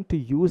Lime to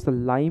use the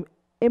Lime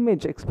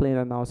image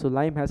explainer now. So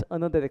Lime has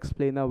another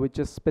explainer which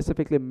is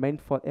specifically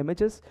meant for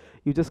images.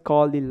 You just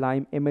call the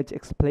Lime image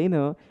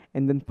explainer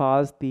and then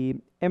pass the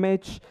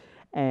image,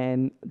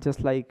 and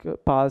just like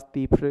pass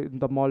the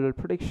model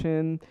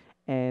prediction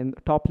and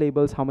top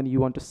labels, how many you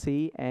want to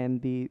see,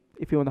 and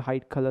if you want to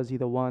hide colors,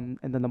 either one,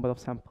 and the number of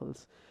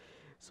samples.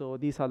 So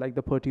these are like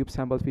the per tube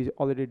samples we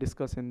already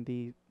discussed in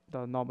the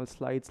normal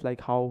slides,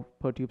 like how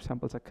per tube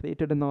samples are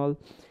created and all.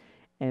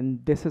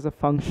 And this is a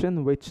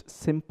function which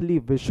simply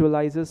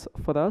visualizes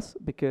for us,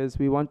 because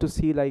we want to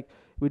see, like,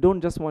 we don't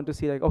just want to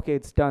see like, okay,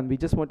 it's done. We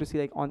just want to see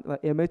like on the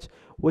image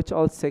which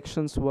all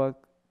sections were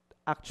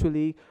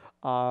actually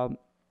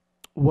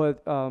were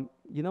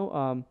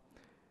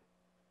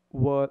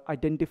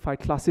identified,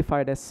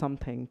 classified as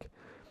something.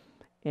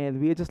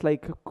 And we are just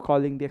like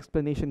calling the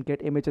explanation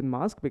get image and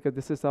mask, because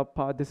this is a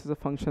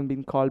function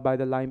being called by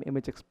the Lime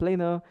image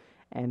explainer,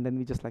 and then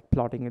we just like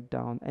plotting it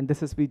down. And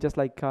this is we just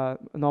like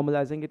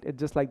normalizing it. It's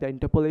just like the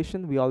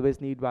interpolation. We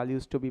always need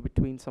values to be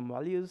between some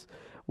values,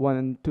 1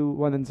 and 2,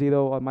 1 and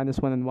 0, or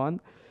 -1 and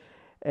 1.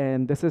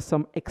 And this is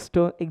some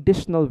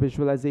additional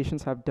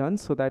visualizations I've done,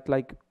 so that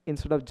like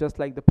instead of just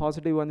like the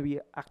positive one, we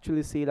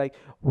actually see like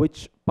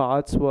which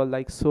parts were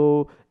like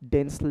so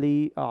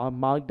densely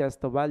marked as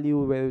the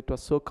value, where it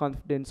was so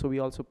confident. So we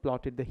also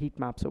plotted the heat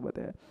maps over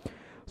there.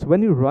 So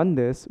when you run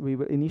this, we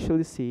will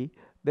initially see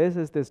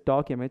this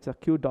dog image, a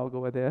cute dog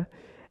over there,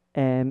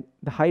 and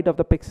the height of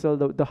the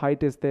pixel, the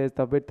height is this,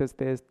 the width is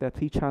this, there are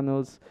 3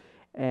 channels,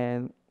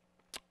 and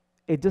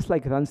it just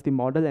like runs the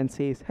model and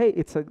says,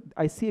 hey,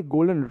 I see a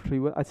golden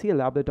retriever, I see a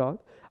Labrador,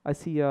 I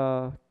see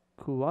a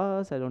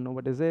Kuwas, I don't know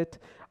what is it,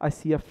 I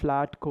see a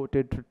flat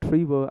coated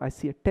retriever, I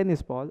see a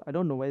tennis ball, I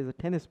don't know where is a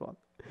tennis ball,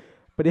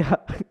 but yeah.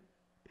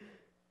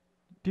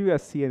 Do you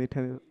guys see any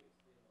tennis?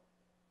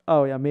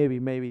 Oh yeah,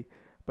 maybe.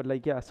 But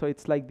like, yeah, so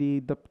it's like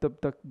the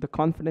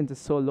confidence is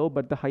so low,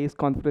 but the highest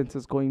confidence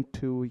is going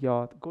to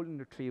your golden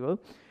retriever.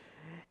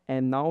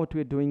 And now what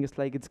we're doing is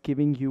like it's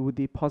giving you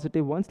the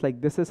positive ones.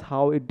 Like this is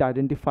how it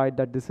identified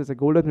that this is a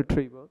golden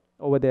retriever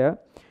over there.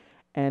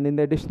 And in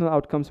the additional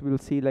outcomes, we'll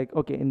see like,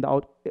 okay, in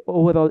the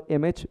overall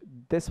image,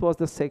 this was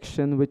the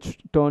section which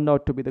turned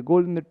out to be the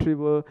golden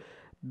retriever.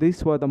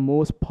 These were the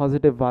most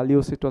positive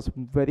values it was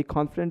very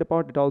confident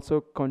about. It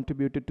also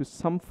contributed to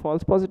some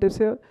false positives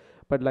here,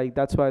 but like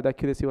that's why the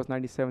accuracy was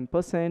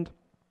 97%.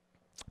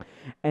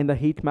 And the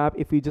heat map,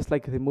 if we just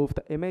like remove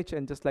the image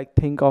and just like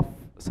think of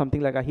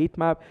something like a heat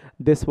map,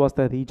 this was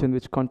the region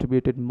which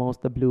contributed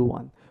most, the blue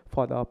one,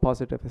 for the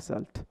positive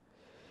result.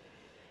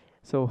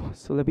 So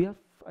we have,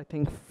 I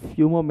think,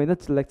 few more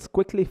minutes. Let's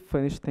quickly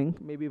finish thing.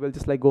 Maybe we'll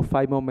just like go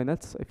 5 more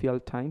minutes if you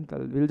have time.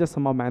 We'll just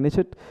somehow manage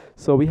it.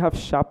 So we have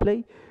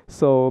Shapley.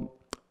 So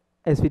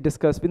as we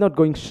discussed, we're not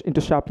going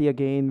into Shapley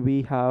again.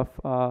 We have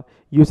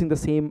using the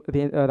same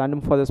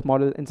random forest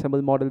model,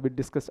 ensemble model we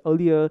discussed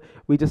earlier.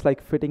 We just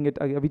like fitting it.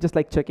 We just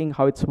like checking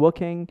how it's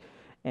working,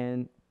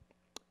 and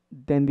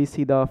then we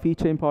see the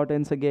feature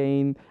importance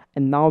again.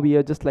 And now we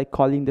are just like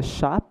calling the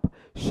sharp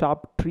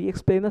tree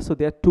explainer. So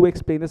there are 2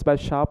 explainers by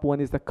sharp.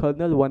 One is the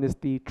kernel, one is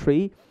the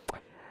tree.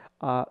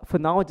 For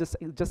now, just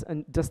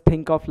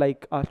think of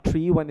like a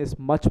tree one is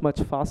much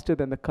faster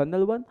than the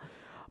kernel one,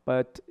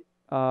 but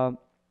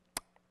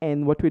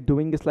and what we're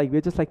doing is like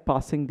we're just like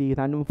passing the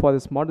random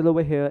forest model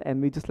over here,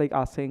 and we just like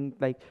asking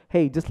like,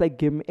 hey, just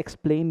like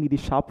explain me the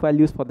sharp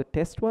values for the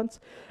test ones,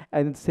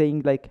 and it's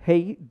saying like,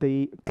 hey,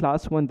 the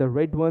class 1, the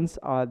red ones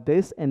are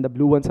this, and the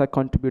blue ones are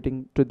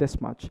contributing to this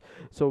much.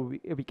 So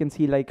we can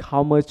see like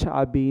how much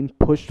are being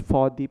pushed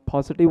for the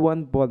positive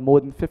one, but more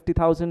than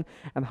 50,000,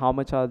 and how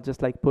much are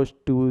just like pushed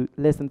to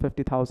less than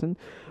 50,000.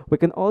 We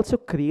can also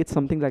create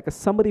something like a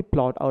summary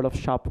plot out of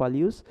sharp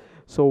values,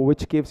 so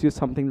which gives you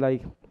something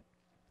like,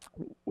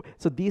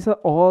 so these are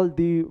all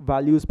the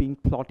values being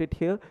plotted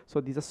here.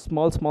 So these are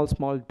small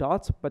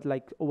dots, but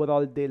like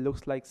overall they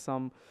looks like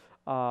some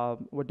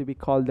what do we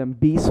call them,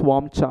 bee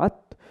swarm chart.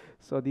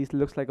 So these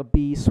looks like a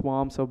bee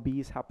swarms of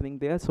bees happening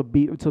there. So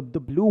the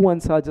blue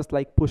ones are just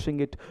like pushing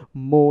it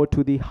more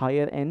to the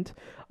higher end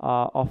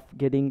of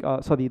getting.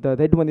 Sorry, the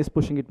red one is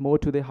pushing it more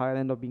to the higher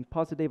end of being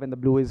positive, and the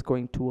blue is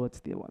going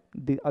towards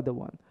the other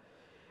one.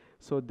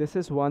 So this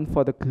is one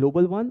for the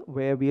global one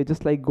where we are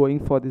just like going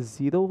for the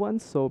 0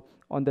 ones. So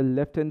on the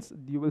left hand,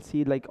 you will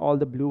see like all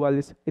the blue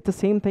values. It's the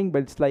same thing,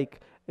 but it's like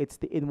it's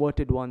the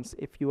inverted ones.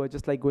 If you are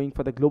just like going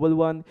for the global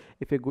one,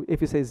 if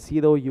you say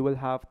 0, you will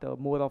have the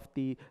more of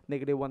the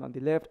negative one on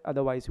the left.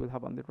 Otherwise, you will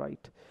have on the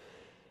right.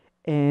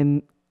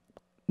 And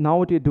now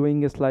what you're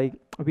doing is like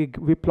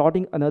we're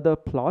plotting another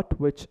plot,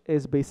 which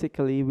is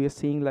basically we're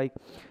seeing like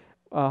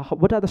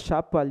what are the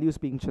sharp values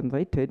being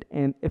generated,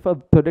 and if a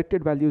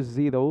predicted value is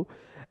 0,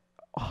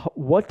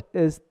 what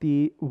is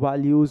the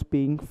values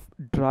being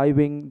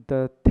driving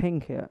the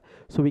thing here.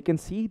 So we can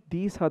see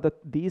these are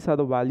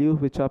the values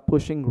which are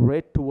pushing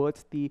red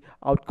towards the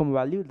outcome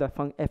value, the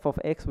f of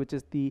x, which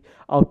is the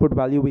output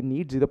value we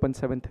need,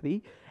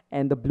 0.73,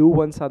 and the blue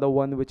ones are the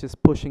one which is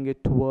pushing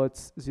it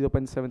towards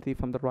 0.73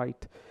 from the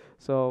right.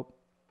 So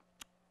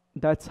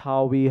that's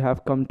how we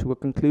have come to a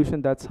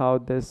conclusion. That's how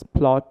this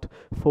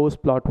force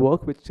plot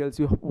work, which tells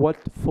you what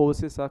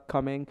forces are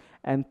coming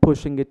and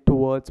pushing it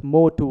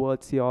more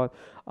towards your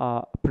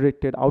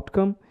predicted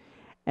outcome.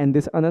 And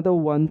this another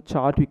one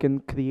chart we can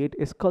create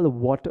is called a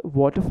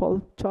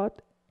waterfall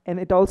chart, and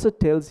it also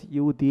tells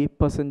you the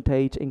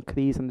percentage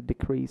increase and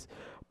decrease.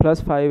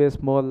 +5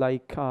 is more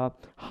like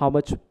how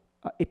much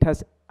it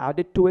has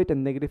added to it,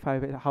 and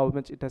 -5 is how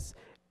much it has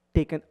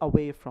taken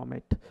away from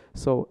it.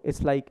 So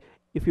it's like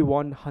if you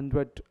want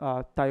 100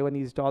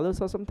 Taiwanese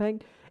dollars or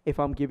something, if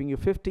I'm giving you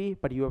 50,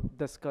 but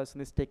this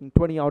person is taking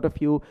 20 out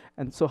of you,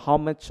 and so how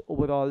much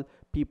overall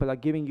people are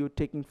giving you,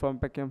 taking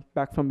from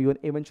back from you, and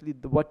eventually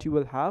what you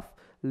will have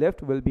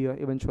left will be your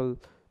eventual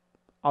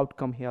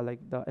outcome here, like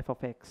the f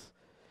of x.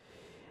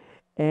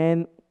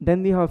 And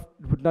then we have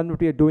done what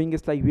we are doing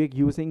is like we are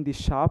using the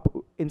sharp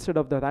instead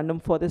of the random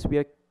forest. We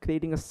are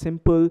creating a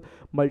simple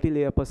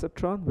multi-layer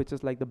perceptron, which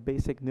is like the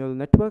basic neural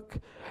network,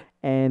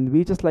 and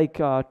we just like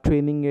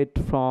training it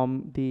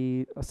from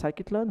the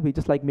scikit-learn. We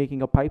just like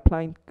making a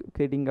pipeline,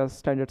 creating a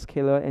standard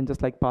scalar, and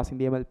just like passing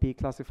the MLP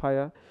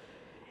classifier,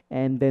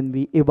 and then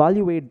we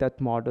evaluate that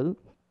model.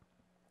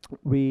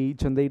 We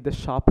generate the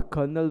sharp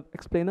kernel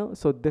explainer.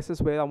 So this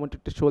is where I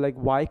wanted to show like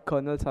why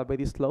kernels are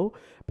very slow,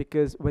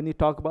 because when you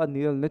talk about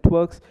neural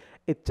networks,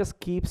 it just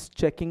keeps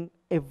checking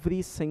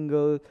every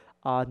single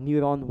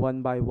neuron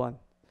one by one.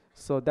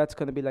 So that's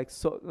going to be like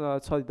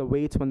the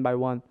weights one by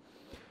one.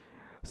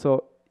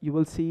 So you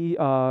will see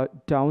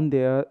down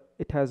there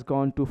it has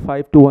gone to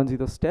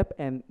 5210 step,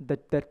 and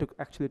that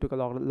took a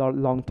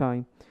long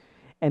time.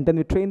 And then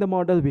we train the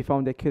model, we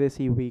found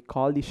accuracy, we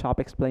call the sharp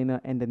explainer,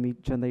 and then we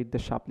generate the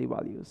Shapley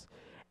values.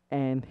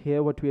 And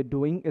here what we are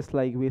doing is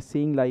like we're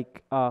seeing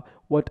like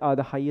what are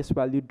the highest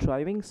value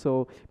driving.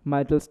 So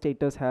marital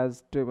status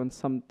has driven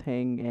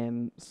something,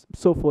 and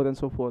so forth and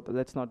so forth.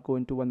 Let's not go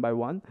into one by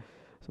one.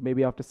 So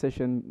maybe after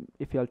session,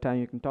 if you have time,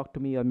 you can talk to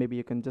me, or maybe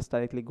you can just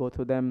directly go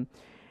through them.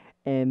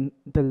 And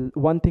the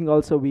one thing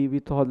also we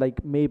thought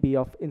like maybe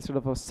instead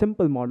of a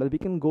simple model, we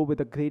can go with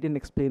a gradient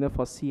explainer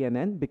for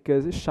CNN,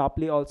 because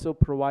Shapley also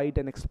provide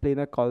an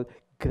explainer called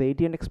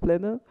gradient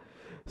explainer.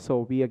 So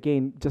we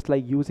again just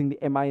like using the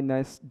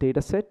MINS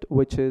data set,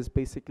 which is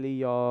basically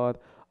your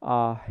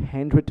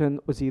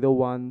handwritten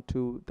 01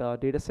 to the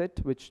data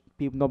set, which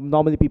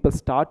normally people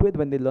start with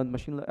when they learn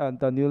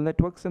the neural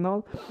networks and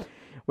all.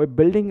 We're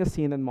building a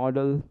CNN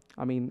model.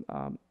 I mean,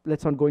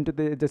 let's not go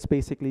into just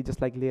basically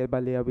just like layer by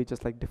layer, we're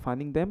just like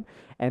defining them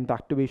and the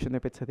activation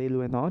if it's a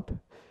ReLU or not.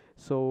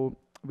 So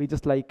we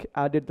just like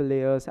added the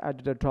layers,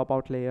 added a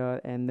dropout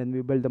layer, and then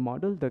we build the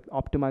model. The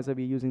optimizer,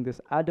 we're using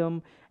this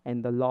Adam,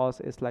 and the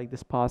loss is like this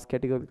sparse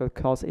categorical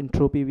cross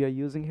entropy we are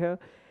using here.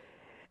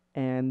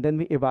 And then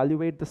we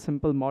evaluate the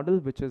simple model,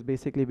 which is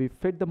basically we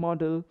fit the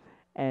model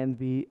and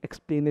we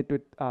explain it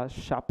with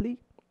Shapley.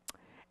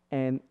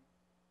 And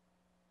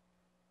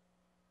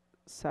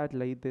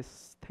sadly,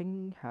 this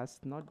thing has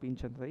not been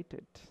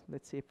generated.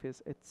 Let's see if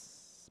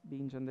it's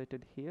being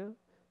generated here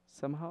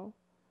somehow.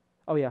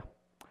 Oh yeah.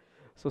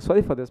 So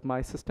sorry for this.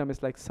 My system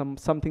is like some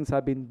things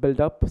have been built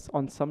up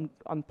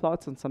on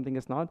plots and something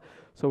is not.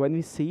 So when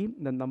we see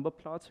the number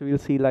plots, we will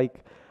see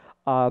like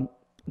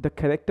the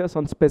characters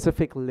on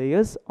specific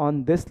layers.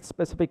 On this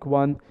specific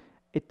one,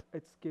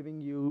 it's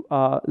giving you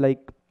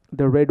like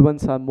the red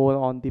ones are more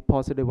on the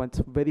positive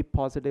ones, very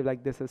positive,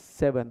 like this is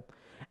 7.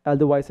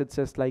 Otherwise it's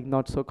just like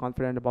not so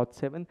confident about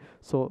 7.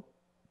 So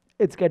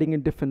it's getting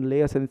in different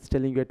layers, and it's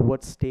telling you at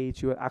what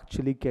stage you are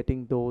actually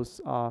getting those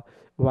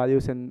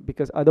values. And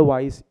because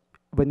otherwise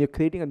when you're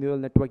creating a neural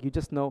network, you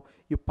just know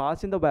you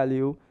pass in the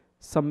value,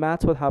 some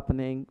maths were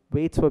happening,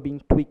 weights were being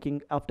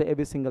tweaking after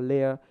every single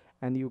layer,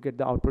 and you get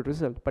the output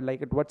result. But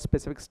like at what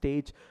specific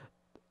stage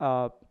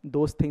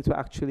those things were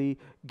actually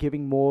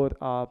giving more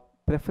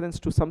preference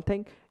to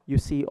something, you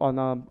see on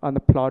a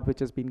plot which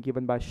has been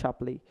given by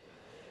Shapley.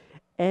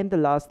 And the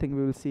last thing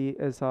we will see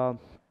is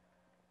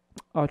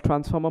Our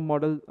transformer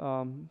model,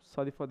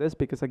 sorry for this,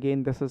 because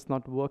again, this is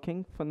not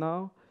working for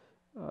now.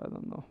 I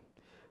don't know.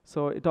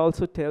 So it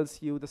also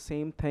tells you the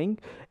same thing.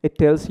 It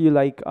tells you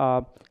like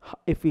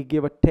if we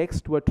give a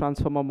text to a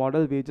transformer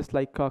model, we're just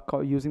like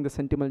using the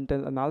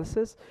sentimental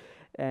analysis,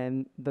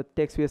 and the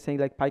text we are saying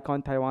like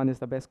PyCon Taiwan is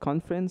the best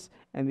conference,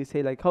 and we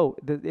say like, oh,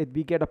 if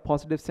we get a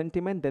positive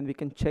sentiment, then we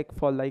can check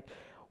for like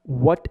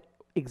what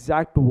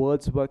exact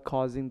words were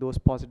causing those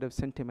positive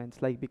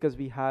sentiments, like because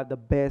we had the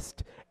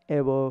best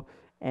ever,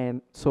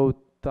 and so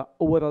the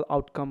overall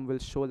outcome will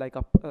show like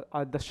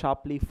the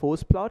Shapley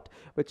force plot,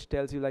 which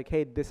tells you like,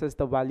 hey, this is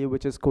the value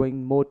which is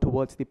going more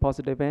towards the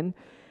positive end.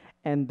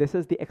 And this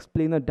is the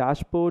explainer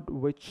dashboard,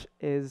 which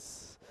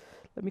is,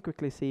 let me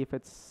quickly see if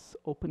it's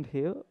opened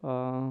here.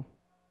 Oh,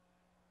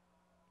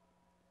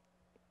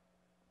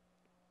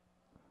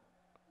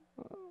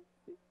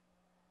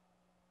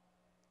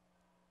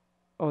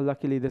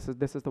 luckily this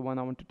is the one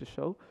I wanted to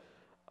show.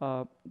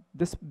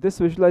 This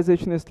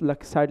visualization is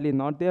like sadly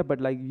not there,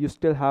 but like you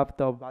still have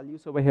the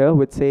values over here,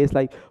 which says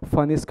like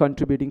fun is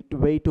contributing to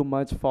way too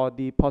much for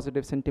the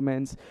positive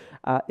sentiments,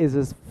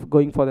 is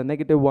going for the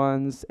negative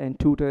ones, and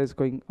tutor is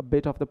going a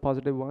bit of the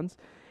positive ones.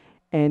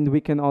 And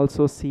we can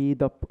also see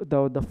the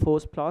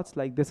force plots,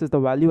 like this is the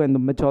value, and the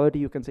majority,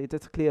 you can say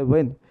it's a clear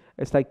win.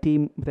 It's like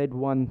team red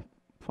won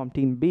from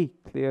team B,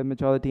 clear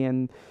majority,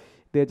 and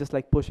they're just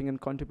like pushing and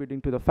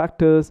contributing to the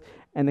factors.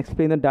 And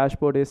explainer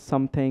dashboard is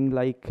something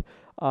like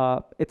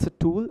it's a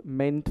tool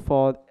meant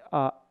for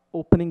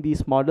opening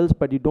these models,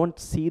 but you don't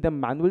see them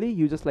manually.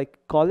 You just like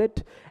call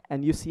it,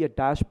 and you see a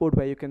dashboard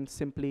where you can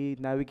simply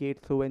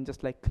navigate through and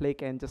just like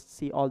click and just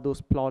see all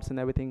those plots and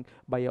everything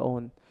by your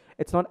own.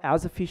 It's not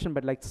as efficient,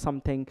 but like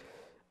something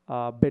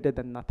better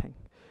than nothing.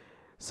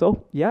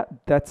 So yeah,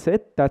 that's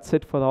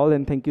it for all,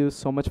 and thank you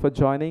so much for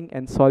joining,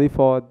 and sorry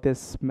for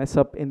this mess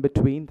up in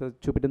between. The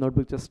Jupyter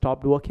notebook just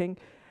stopped working,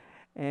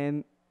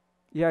 and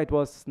yeah, it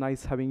was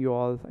nice having you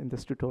all in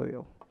this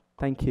tutorial.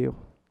 Thank you.